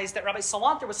recognized that Rabbi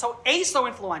Salanter was so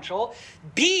influential,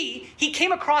 B, he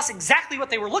came across exactly what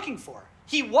they were looking for.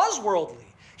 He was worldly.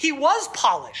 He was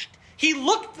polished. He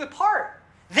looked the part.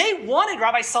 They wanted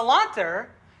Rabbi Salanter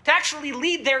to actually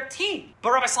lead their team,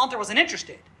 but Rabbi Salanter wasn't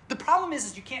interested. The problem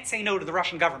is you can't say no to the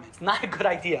Russian government. It's not a good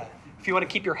idea if you want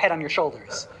to keep your head on your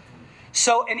shoulders.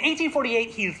 So in 1848,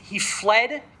 he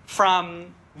fled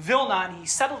from Vilna, and he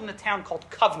settled in a town called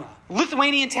Kovna,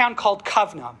 Lithuanian town called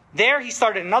Kovna. There he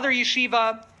started another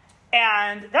yeshiva,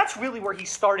 and that's really where he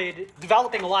started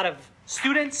developing a lot of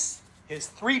students. His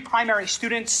three primary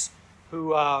students,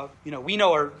 who we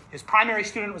know are, his primary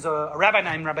student was a rabbi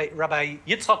named Rabbi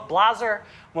Yitzchak Blazer,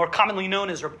 more commonly known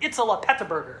as Rabbi Itzala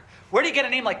Petterberger. Where do you get a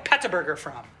name like Petterberger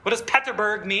from? What does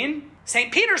Petterberg mean? St.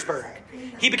 Petersburg.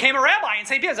 He became a rabbi in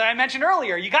St. Petersburg. As I mentioned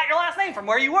earlier, you got your last name from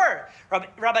where you were.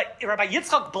 Rabbi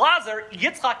Yitzchak Blazer,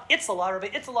 Yitzchak Itzala, Rabbi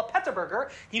Itzala Petterberger.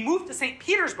 He moved to St.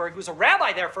 Petersburg. He was a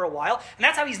rabbi there for a while, and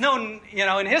that's how he's known,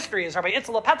 in history as Rabbi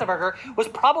Itzala Petterberger. Was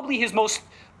probably his most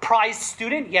prized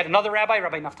student. He had another rabbi,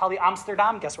 Rabbi Naftali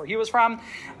Amsterdam. Guess where he was from?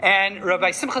 And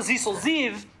Rabbi Simcha Zisel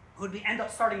Ziv, who would end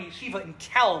up starting a yeshiva in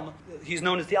Kelm. He's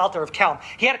known as the Altar of Kelm.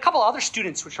 He had a couple other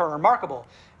students which are remarkable.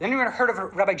 Anyone heard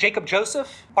of Rabbi Jacob Joseph?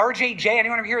 RJJ.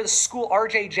 Anyone ever hear of the school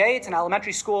RJJ? It's an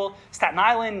elementary school, Staten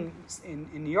Island in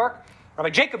New York. Rabbi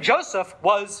Jacob Joseph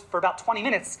was, for about 20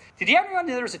 minutes, did you ever know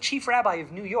there was a chief rabbi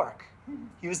of New York?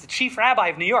 He was the chief rabbi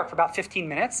of New York for about 15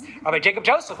 minutes. Rabbi Jacob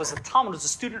Joseph was a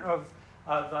student of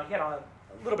he had a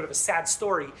little bit of a sad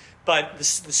story, but the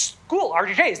school,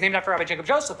 RJJ, is named after Rabbi Jacob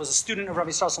Joseph, was a student of Rabbi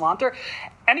Yisroel Salanter.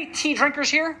 Any tea drinkers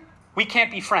here? We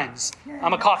can't be friends.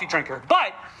 I'm a coffee drinker.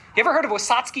 But, you ever heard of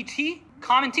Wasatsky tea?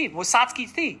 common tea,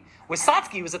 Wysotsky tea.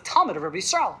 Wysotsky was a Talmud of Rabbi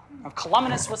Yisroel, of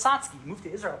Columnus Wysotsky. He moved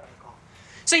to Israel, I recall.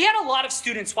 So he had a lot of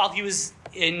students while he was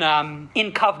in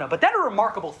Kovna. But then a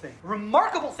remarkable thing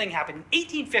happened in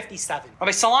 1857.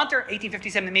 Rabbi Salanter,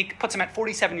 1857, puts him at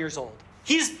 47 years old.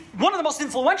 He's one of the most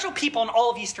influential people in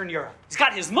all of Eastern Europe. He's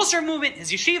got his Mussar movement,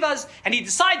 his yeshivas, and he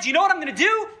decides, you know what I'm going to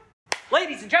do?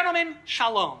 Ladies and gentlemen,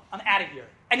 shalom, I'm out of here.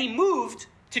 And he moved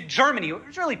to Germany. It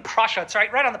was really Prussia. It's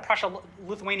right on the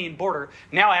Prussia-Lithuanian border.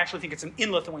 Now I actually think it's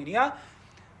in Lithuania.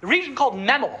 The region called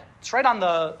Memel. It's right on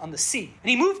the sea. And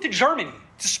he moved to Germany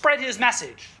to spread his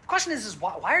message. The question is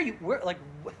why are you,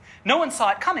 no one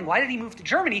saw it coming. Why did he move to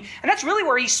Germany? And that's really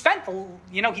where he spent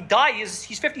he died,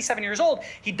 he's 57 years old.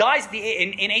 He dies in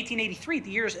 1883, at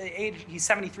the year's age, he's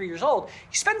 73 years old.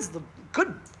 He spends the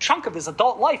good chunk of his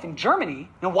adult life in Germany.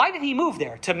 Now, why did he move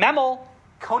there? To Memel,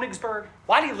 Königsberg?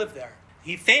 Why did he live there?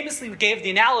 He famously gave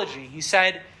the analogy. He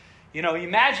said,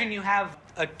 imagine you have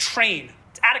a train.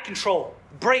 It's out of control.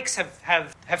 Brakes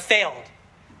have failed.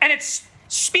 And it's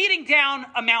speeding down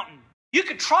a mountain. You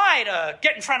could try to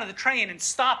get in front of the train and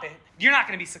stop it. You're not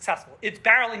going to be successful. It's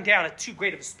barreling down at too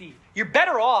great of a speed. You're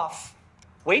better off,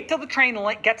 wait till the train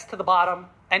gets to the bottom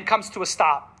and comes to a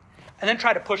stop, and then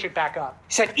try to push it back up.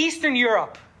 He said Eastern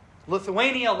Europe,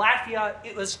 Lithuania, Latvia,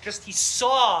 it was just, he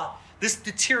saw this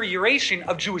deterioration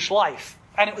of Jewish life.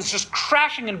 And it was just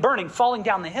crashing and burning, falling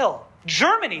down the hill.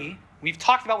 Germany, we've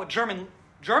talked about what German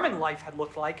life had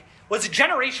looked like, was a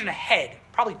generation ahead,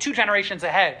 probably 2 generations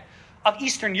ahead of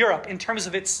Eastern Europe in terms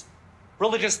of its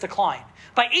religious decline.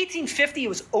 By 1850, it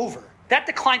was over. That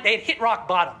decline, they had hit rock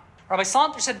bottom. Rabbi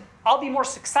Salanter said, I'll be more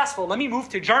successful. Let me move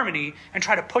to Germany and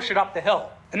try to push it up the hill.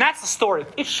 And that's the story.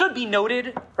 It should be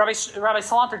noted, Rabbi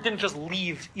Salanter didn't just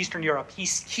leave Eastern Europe.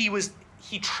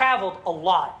 He traveled a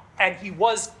lot, and he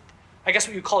was, I guess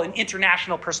what you call an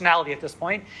international personality at this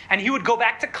point. And he would go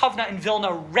back to Kovna and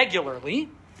Vilna regularly.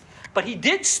 But he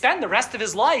did spend the rest of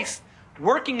his life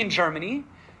working in Germany.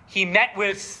 He met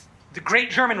with the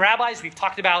great German rabbis. We've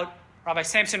talked about Rabbi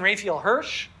Samson Raphael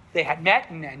Hirsch. They had met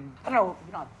and I don't know,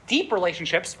 not deep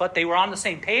relationships, but they were on the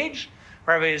same page.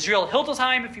 Rabbi Israel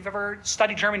Hildesheim, if you've ever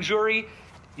studied German Jewry,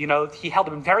 he held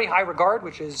him in very high regard,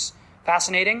 which is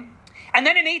fascinating. And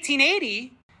then in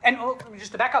 1880, and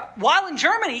just to back up, while in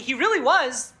Germany, he really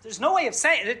was, there's no way of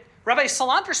saying it, Rabbi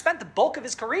Salanter spent the bulk of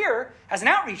his career as an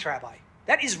outreach rabbi.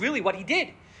 That is really what he did.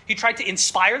 He tried to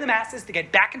inspire the masses to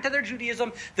get back into their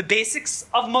Judaism, the basics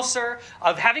of Mussar,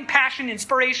 of having passion,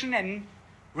 inspiration, and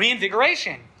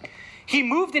reinvigoration. He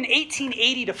moved in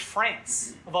 1880 to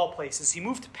France, of all places. He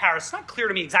moved to Paris. It's not clear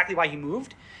to me exactly why he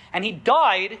moved. And he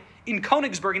died in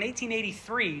Königsberg in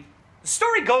 1883. The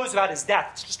story goes about his death.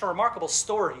 It's just a remarkable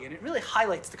story, and it really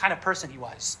highlights the kind of person he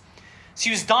was. So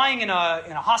he was dying in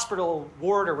a hospital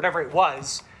ward or whatever it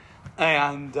was,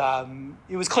 and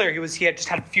it was clear he had just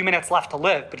had a few minutes left to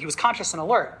live, but he was conscious and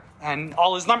alert, and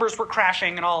all his numbers were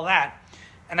crashing and all of that.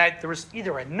 And there was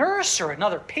either a nurse or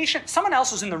another patient, someone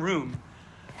else was in the room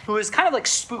who was kind of like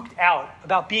spooked out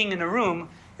about being in a room.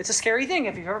 It's a scary thing.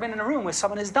 If you've ever been in a room where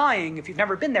someone is dying, if you've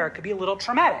never been there, it could be a little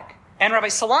traumatic. And Rabbi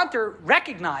Salanter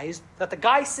recognized that the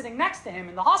guy sitting next to him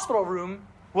in the hospital room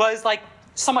was like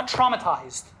somewhat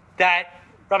traumatized that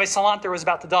Rabbi Salanter was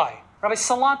about to die. Rabbi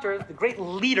Salanter, the great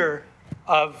leader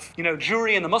of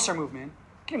Jewry and the Mussar movement,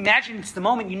 you can imagine it's the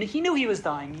moment he knew he was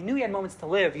dying. He knew he had moments to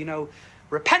live.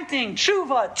 Repenting,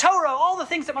 tshuva, Torah, all the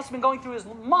things that must have been going through his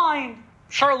mind.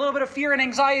 Sure, a little bit of fear and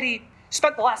anxiety.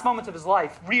 Spent the last moments of his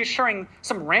life reassuring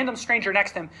some random stranger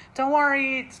next to him, don't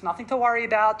worry, it's nothing to worry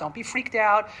about, don't be freaked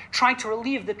out, trying to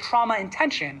relieve the trauma and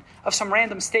tension of some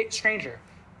random stranger.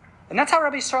 And that's how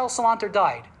Rabbi Yisroel Salanter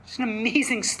died. It's an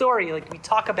amazing story. Like, we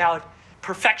talk about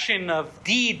perfection of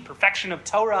deed, perfection of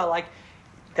Torah,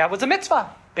 that was a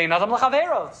mitzvah. Bein adam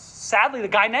l'chavero. Sadly, the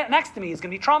guy next to me is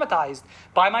going to be traumatized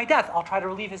by my death. I'll try to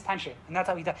relieve his tension. And that's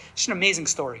how he died. It's an amazing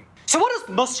story. So what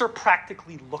does Mussar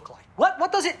practically look like?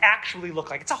 What does it actually look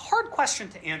like? It's a hard question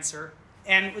to answer.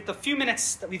 And with the few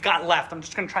minutes that we've got left, I'm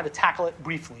just going to try to tackle it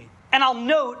briefly. And I'll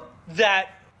note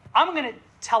that I'm going to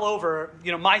tell over,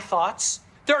 my thoughts.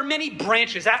 There are many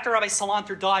branches. After Rabbi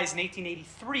Salanter dies in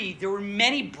 1883, there were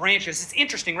many branches. It's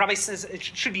interesting. Rabbi says it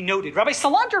should be noted. Rabbi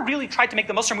Salanter really tried to make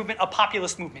the Mussar movement a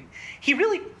populist movement. He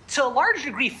really, to a large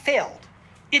degree, failed.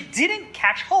 It didn't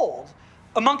catch hold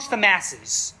amongst the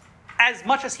masses as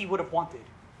much as he would have wanted.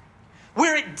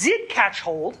 Where it did catch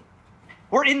hold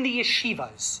were in the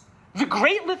yeshivas. The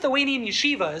great Lithuanian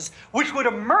yeshivas, which would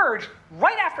emerge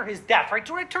right after his death, right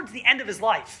towards the end of his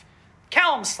life.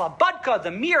 Kelm, Slobodka,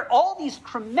 the Mir, all these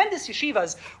tremendous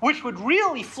yeshivas, which would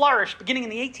really flourish beginning in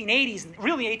the 1880s and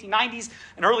really 1890s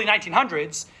and early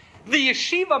 1900s. The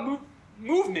yeshiva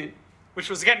movement which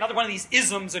was, again, another one of these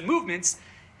isms and movements,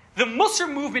 the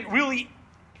Mussar movement really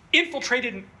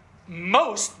infiltrated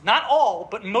most, not all,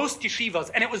 but most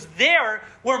yeshivas. And it was there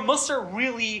where Mussar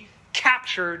really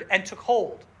captured and took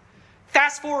hold.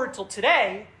 Fast forward till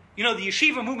today, the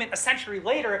yeshiva movement, a century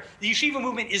later, the yeshiva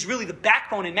movement is really the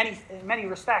backbone in many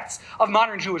respects of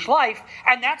modern Jewish life.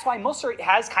 And that's why Mussar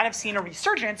has kind of seen a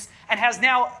resurgence and has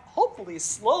now, hopefully,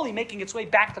 slowly making its way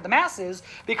back to the masses,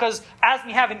 because as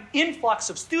we have an influx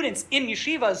of students in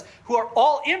yeshivas who are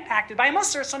all impacted by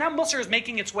Mussar, so now Mussar is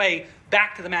making its way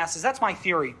back to the masses. That's my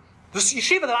theory. The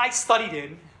yeshiva that I studied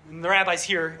in, and the rabbis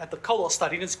here at the Kollel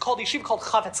studied, is called a yeshiva called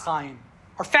Chavetz Chaim.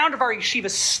 Our founder of our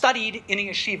yeshiva studied in a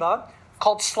yeshiva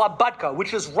called Slobodka,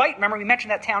 which is right, remember we mentioned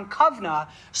that town Kovna.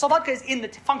 Slobodka is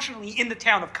functionally in the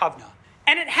town of Kovna.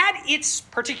 And it had its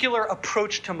particular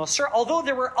approach to Mussar, although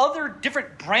there were other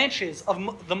different branches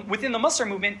within the Mussar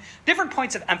movement, different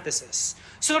points of emphasis.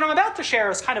 So what I'm about to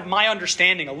share is kind of my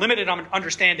understanding, a limited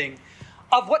understanding,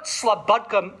 of what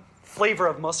Slobodka flavor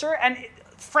of Mussar, and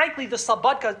frankly, the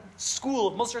Slobodka school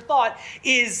of Mussar thought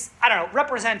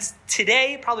represents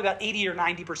today probably about 80 or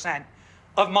 90%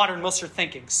 of modern Mussar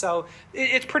thinking. So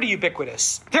it's pretty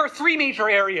ubiquitous. There are three major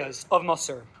areas of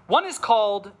Mussar. One is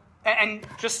called, and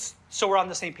just so we're on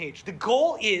the same page, the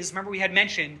goal is, remember we had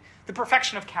mentioned, the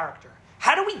perfection of character.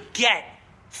 How do we get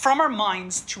from our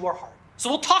minds to our heart? So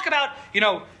we'll talk about,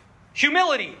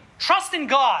 humility, trust in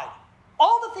God,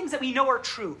 all the things that we know are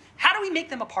true. How do we make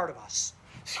them a part of us?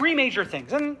 Three major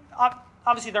things, and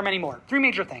obviously there are many more. Three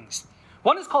major things.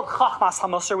 One is called Chachmas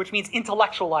HaMussar, which means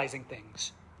intellectualizing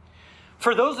things.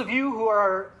 For those of you who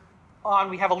are on,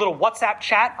 we have a little WhatsApp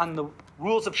chat on the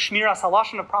rules of Shmiras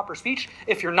HaLashon, of proper speech.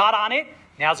 If you're not on it,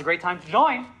 now's a great time to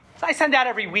join. So I send out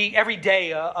every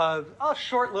day, a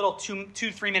short little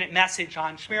 2-3 minute message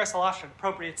on Shmiras HaLashon,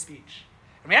 appropriate speech.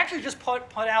 And we actually just put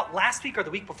out last week or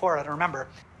the week before, I don't remember.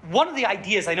 One of the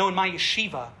ideas I know in my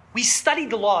yeshiva, we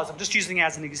studied the laws, I'm just using it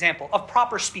as an example, of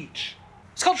proper speech.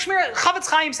 It's called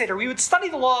Chavetz Chaim Seder. We would study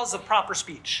the laws of proper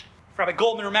speech. If Rabbi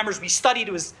Goldman remembers, we studied,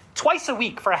 it was twice a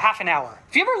week for a half an hour.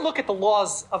 If you ever look at the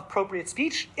laws of appropriate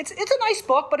speech, it's a nice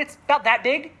book, but it's about that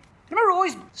big. I remember it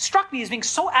always struck me as being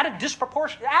so out of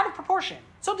proportion,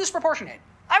 so disproportionate.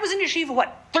 I was in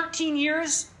yeshiva, 13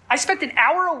 years? I spent an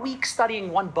hour a week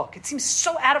studying one book. It seems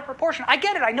so out of proportion. I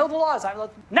get it, I know the laws.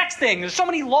 Next thing, there's so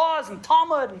many laws and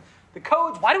Talmud and the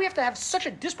codes. Why do we have to have such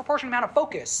a disproportionate amount of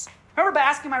focus? I remember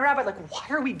asking my rabbi, why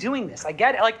are we doing this? I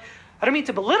get it. I don't mean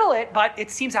to belittle it, but it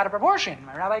seems out of proportion.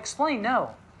 My rabbi explained,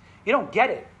 no, you don't get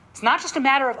it. It's not just a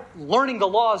matter of learning the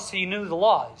laws so you knew the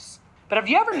laws. But have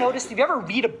you ever noticed, if you ever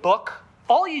read a book,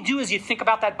 all you do is you think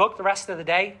about that book the rest of the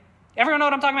day? Everyone know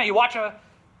what I'm talking about? You watch a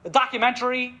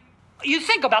documentary, you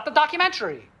think about the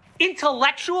documentary.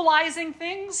 Intellectualizing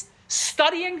things,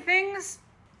 studying things,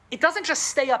 it doesn't just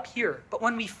stay up here. But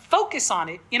when we focus on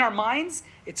it in our minds,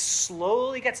 it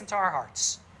slowly gets into our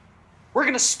hearts. We're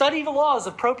going to study the laws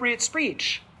of appropriate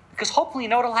speech, because hopefully, you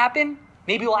know what will happen?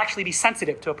 Maybe we'll actually be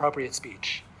sensitive to appropriate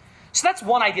speech. So that's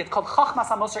one idea. It's called Chachmas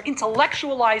HaMussar,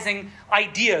 intellectualizing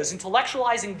ideas,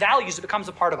 intellectualizing values that becomes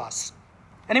a part of us.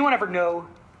 Anyone ever know?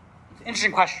 It's an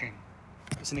interesting question.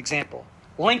 As an example,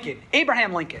 Lincoln,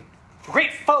 Abraham Lincoln, the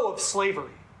great foe of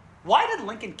slavery. Why did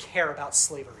Lincoln care about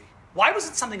slavery? Why was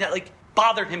it something that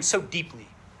bothered him so deeply?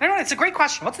 I don't know, it's a great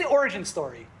question. What's the origin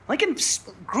story? Lincoln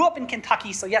grew up in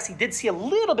Kentucky, so yes, he did see a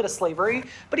little bit of slavery,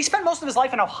 but he spent most of his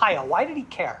life in Ohio. Why did he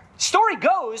care? Story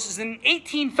goes, is in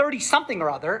 1830-something or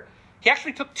other, he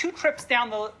actually took 2 trips down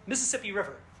the Mississippi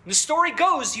River. And the story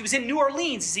goes, he was in New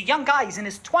Orleans. He's a young guy, he's in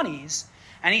his 20s,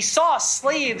 and he saw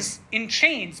slaves in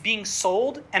chains being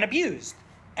sold and abused.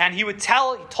 And he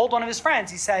told one of his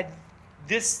friends, he said,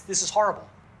 this is horrible.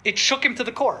 It shook him to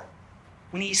the core.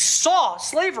 When he saw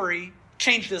slavery,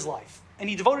 changed his life. And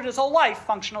he devoted his whole life,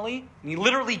 functionally, and he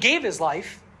literally gave his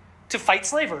life to fight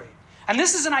slavery. And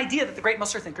this is an idea that the great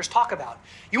Mussar thinkers talk about.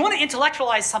 You want to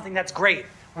intellectualize something, that's great.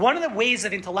 One of the ways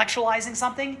of intellectualizing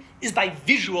something is by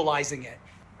visualizing it.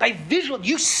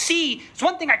 You see, it's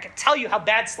one thing I can tell you how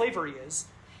bad slavery is,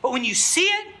 but when you see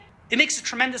it, it makes a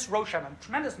tremendous roshem, a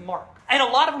tremendous mark. And a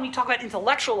lot of when we talk about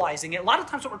intellectualizing it, a lot of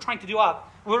times what we're trying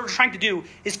to do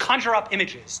is conjure up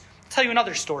images. I'll tell you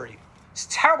another story. It's a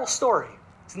terrible story.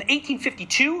 It's in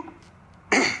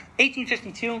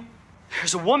 1852.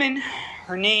 There's a woman.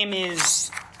 Her name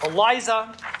is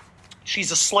Eliza.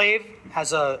 She's a slave,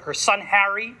 has her son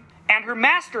Harry, and her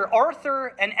master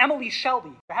Arthur and Emily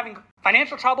Shelby. They're having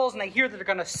financial troubles, and they hear that they're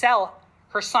going to sell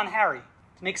her son Harry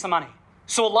to make some money.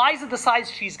 So Eliza decides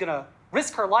she's going to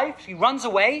risk her life. She runs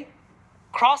away,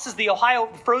 crosses the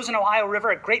frozen Ohio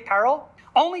River at great peril,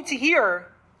 only to hear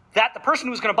that the person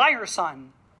who was going to buy her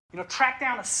son track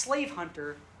down a slave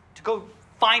hunter to go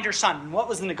find her son. And what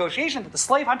was the negotiation? That the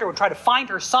slave hunter would try to find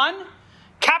her son,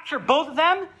 capture both of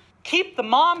them, keep the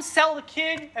mom, sell the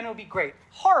kid, and it would be great.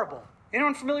 Horrible.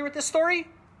 Anyone familiar with this story?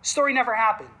 Story never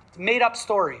happened. It's a made-up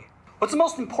story. What's the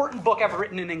most important book ever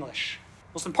written in English?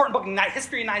 Most important book in the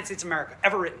history of the United States of America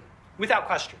ever written, without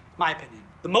question, my opinion.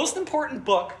 The most important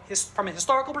book, from a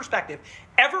historical perspective,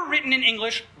 ever written in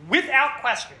English, without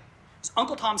question, is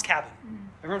Uncle Tom's Cabin.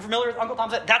 Everyone familiar with Uncle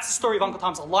Tom's Cabin? That's the story of Uncle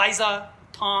Tom's. Eliza,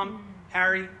 Tom,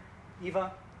 Harry,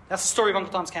 Eva. That's the story of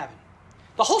Uncle Tom's Cabin.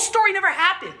 The whole story never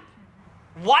happened.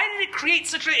 Why did it create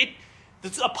such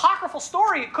this apocryphal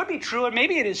story? It could be true, and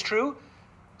maybe it is true.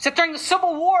 Except during the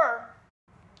Civil War,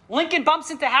 Lincoln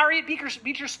bumps into Harriet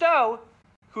Beecher Stowe,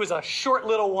 who is a short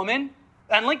little woman,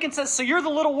 and Lincoln says, so you're the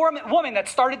little woman that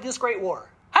started this great war.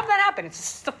 How did that happen? It's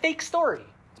just a fake story.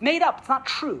 It's made up. It's not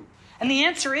true. And the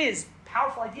answer is,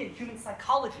 powerful idea in human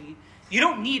psychology, you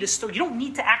don't need a story. You don't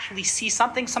need to actually see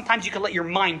something. Sometimes you can let your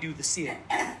mind do the seeing.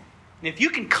 And if you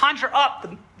can conjure up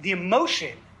the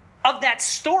emotion of that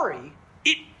story,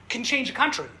 it can change a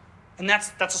country. And that's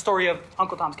the story of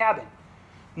Uncle Tom's Cabin.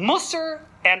 Mussar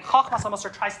and Chachmas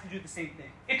HaMussar tries to do the same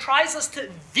thing. It tries us to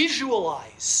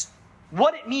visualize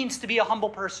what it means to be a humble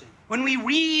person. When we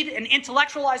read and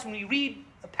intellectualize, when we read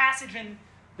a passage in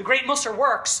the great Mussar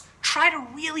works, try to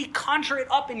really conjure it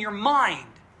up in your mind.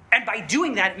 And by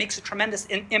doing that, it makes a tremendous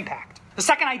impact. The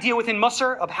second idea within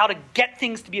Mussar of how to get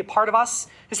things to be a part of us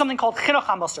is something called Chinuch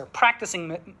HaMussar,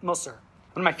 practicing Mussar.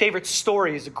 One of my favorite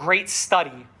stories, a great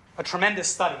study, a tremendous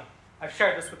study. I've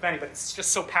shared this with many, but it's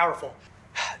just so powerful.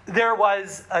 There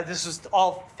was, this was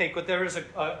all fake, but there was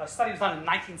a study was done in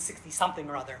 1960-something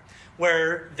or other,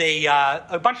 where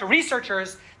a bunch of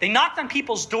researchers, they knocked on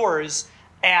people's doors,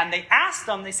 and they asked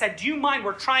them, they said, do you mind,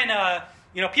 we're trying to,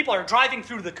 people are driving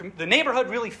through the neighborhood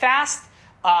really fast.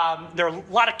 There are a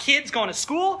lot of kids going to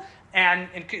school, and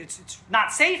it's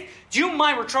not safe. Do you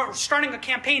mind, we're starting a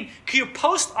campaign, can you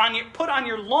put on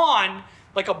your lawn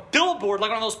like a billboard, like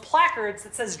one of those placards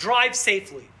that says drive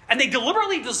safely? And they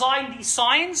deliberately designed these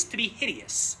signs to be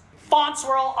hideous. Fonts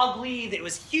were all ugly. It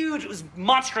was huge. It was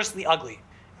monstrously ugly.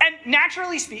 And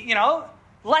naturally speaking, about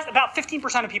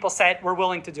 15% of people said we're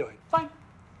willing to do it. Fine.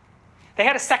 They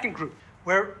had a second group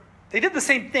where they did the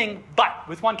same thing, but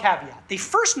with one caveat. They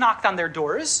first knocked on their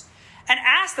doors and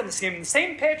asked them the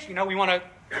same pitch. We want to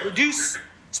reduce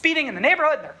speeding in the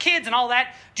neighborhood, and their kids and all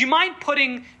that. Do you mind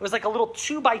putting, it was like a little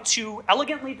 2x2,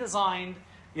 elegantly designed,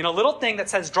 little thing that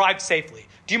says drive safely.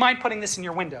 Do you mind putting this in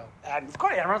your window? And of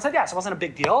course, everyone said yes. It wasn't a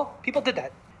big deal. People did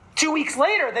that. 2 weeks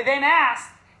later, they then asked,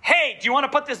 hey, do you want to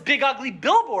put this big ugly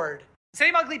billboard,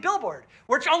 same ugly billboard,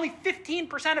 which only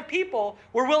 15% of people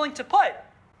were willing to put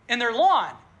in their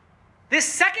lawn? This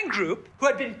second group, who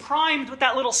had been primed with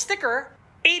that little sticker,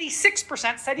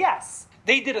 86% said yes.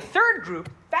 They did a third group,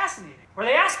 fascinating, where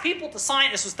they asked people to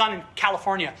sign, this was done in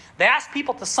California, they asked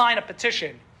people to sign a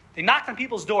petition. They knocked on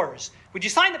people's doors. Would you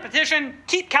sign the petition,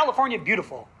 keep California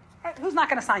beautiful? Right, who's not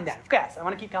going to sign that? Of course, I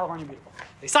want to keep California beautiful.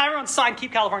 Everyone signed,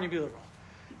 keep California beautiful.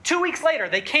 2 weeks later,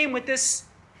 they came with this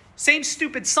same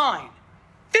stupid sign.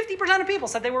 50% of people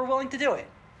said they were willing to do it.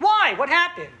 Why? What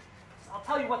happened? I'll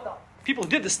tell you what the people who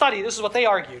did the study, this is what they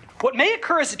argued. What may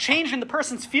occur is a change in the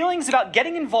person's feelings about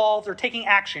getting involved or taking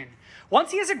action.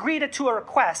 Once he has agreed to a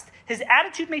request, his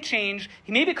attitude may change.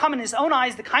 He may become in his own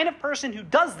eyes the kind of person who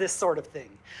does this sort of thing,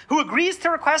 who agrees to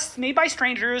requests made by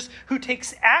strangers, who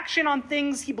takes action on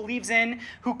things he believes in,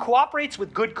 who cooperates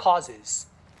with good causes.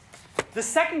 The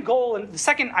second goal and the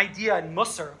second idea in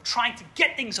Mussar, trying to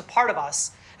get things a part of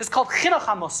us, is called Chinuch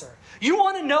HaMussar. You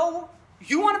want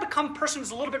to become a person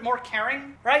who's a little bit more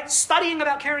caring, right? Studying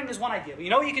about caring is one idea. But you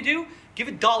know what you can do? Give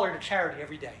 $1 to charity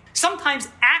every day. Sometimes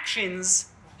actions,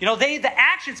 the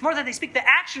actions, more than they speak, the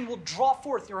action will draw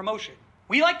forth your emotion.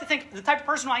 We like to think the type of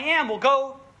person I am will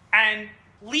go and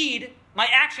lead my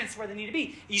actions to where they need to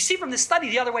be. You see from this study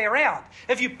the other way around.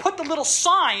 If you put the little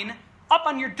sign up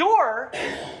on your door,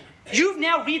 you've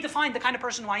now redefined the kind of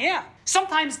person who I am.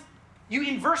 Sometimes you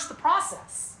inverse the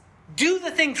process. Do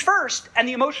the thing first, and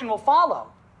the emotion will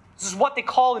follow. This is what they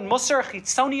call in Mussar,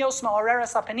 chitzonios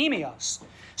ma'oreres apanimios.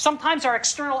 Sometimes our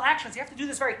external actions, you have to do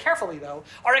this very carefully though,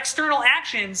 our external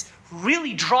actions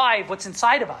really drive what's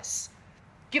inside of us.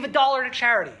 Give $1 to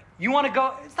charity. You want to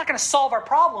go, it's not going to solve our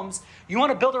problems. You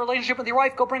want to build a relationship with your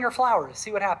wife, go bring her flowers,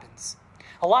 see what happens.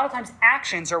 A lot of times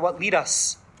actions are what lead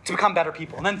us to become better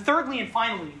people. And then thirdly and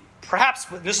finally, perhaps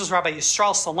this is Rabbi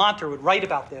Yisroel Salanter would write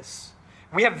about this.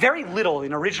 We have very little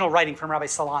in original writing from Rabbi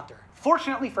Salanter.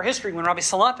 Fortunately for history, when Rabbi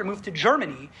Salanter moved to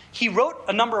Germany, he wrote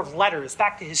a number of letters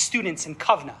back to his students in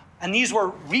Kovna. And these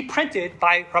were reprinted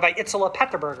by Rabbi Yisroel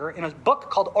Salanter in a book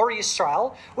called Rabbi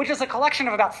Yisroel, which is a collection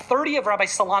of about 30 of Rabbi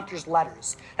Salanter's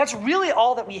letters. That's really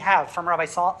all that we have from Rabbi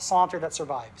Salanter that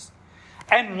survives.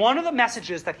 And one of the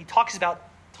messages that he talks about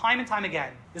time and time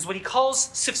again is what he calls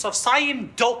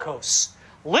Sifsofsayim Dolkos,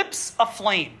 lips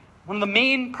aflame. One of the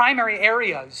main primary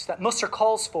areas that Mussar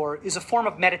calls for is a form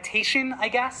of meditation, I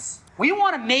guess. We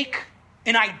want to make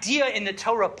an idea in the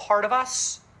Torah part of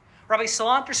us. Rabbi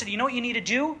Salanter said, you know what you need to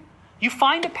do? You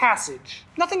find a passage,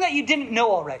 nothing that you didn't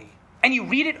know already, and you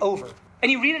read it over.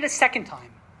 And you read it a second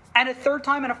time, and a third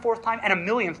time, and a fourth time, and a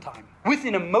millionth time. With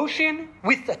an emotion,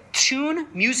 with a tune.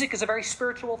 Music is a very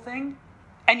spiritual thing.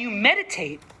 And you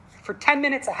meditate for 10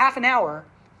 minutes, a half an hour,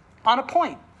 on a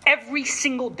point. Every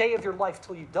single day of your life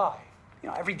till you die.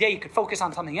 Every day you could focus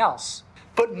on something else.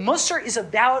 But Mussar is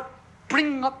about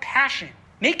bringing up passion,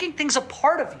 making things a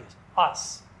part of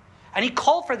us. And he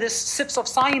called for this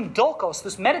Sifsofsayim Dolkos,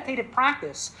 this meditative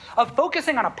practice of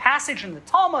focusing on a passage in the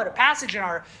Talmud, a passage in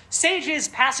our sages,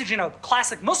 passage in a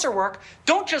classic Mussar work.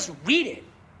 Don't just read it,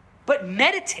 but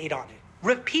meditate on it.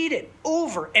 Repeat it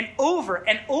over and over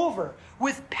and over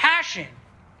with passion,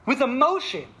 with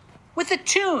emotion, with a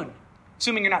tune,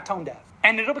 assuming you're not tone deaf.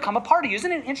 And it'll become a part of you.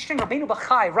 Isn't it interesting? Rabbeinu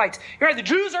Bachai writes, the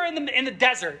Jews are in the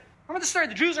desert. Remember the story?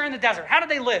 The Jews are in the desert. How did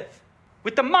they live?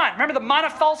 With the manna. Remember, the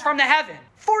manna falls from the heaven.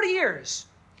 40 years.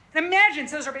 And imagine,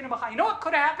 says Rabbeinu Bachai, you know what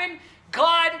could have happened?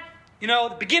 God,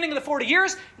 the beginning of the 40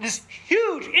 years, this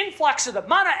huge influx of the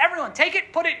manna, everyone take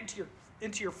it, put it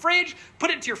into your fridge,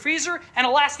 put it into your freezer, and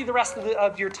it'll last you the rest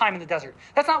of your time in the desert.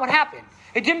 That's not what happened.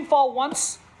 It didn't fall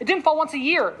once. It didn't fall once a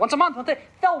year, once a month. It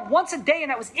fell once a day,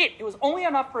 and that was it. It was only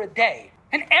enough for a day.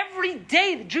 And every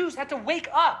day the Jews had to wake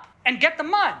up and get the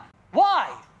manna. Why?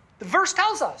 The verse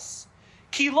tells us,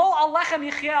 because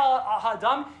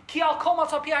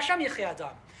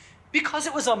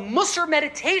it was a Mussar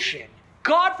meditation.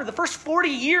 God, for the first 40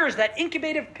 years, that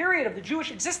incubative period of the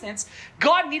Jewish existence,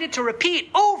 God needed to repeat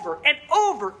over and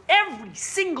over every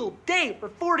single day for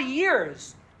 40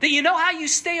 years that you know how you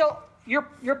stay, your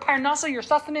parnasa, your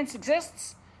sustenance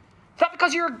exists? It's not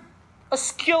because you're a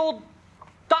skilled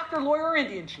doctor, lawyer, or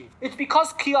Indian chief. It's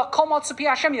because God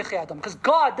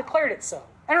declared it so.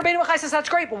 And Rabbeinu Bachai says, that's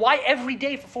great, but why every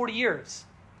day for 40 years?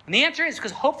 And the answer is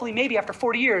because hopefully maybe after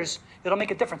 40 years, it'll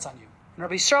make a difference on you. And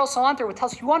Rabbi Yisroel Salanter would tell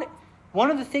us,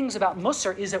 one of the things about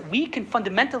Mussar is that we can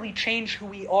fundamentally change who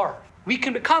we are. We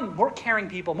can become more caring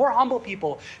people, more humble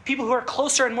people, people who are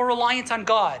closer and more reliant on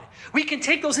God. We can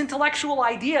take those intellectual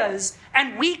ideas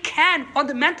and we can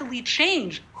fundamentally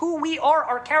change who we are.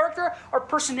 Our character, our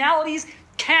personalities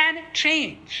can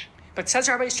change. But says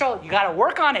Rabbi Yisroel, you got to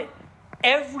work on it.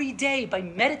 Every day by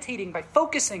meditating, by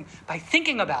focusing, by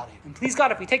thinking about it. And please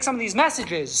God, if we take some of these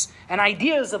messages and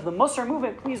ideas of the Mussar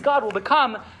movement, please God, we'll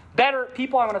become better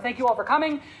people. I want to thank you all for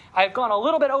coming. I've gone a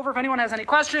little bit over. If anyone has any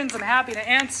questions, I'm happy to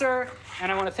answer.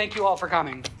 And I want to thank you all for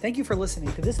coming. Thank you for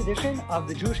listening to this edition of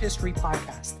the Jewish History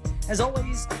Podcast. As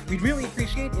always, we'd really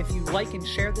appreciate if you like and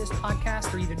share this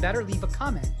podcast, or even better, leave a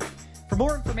comment. For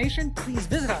more information, please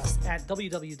visit us at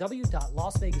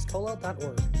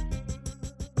www.lasvegaskollel.org.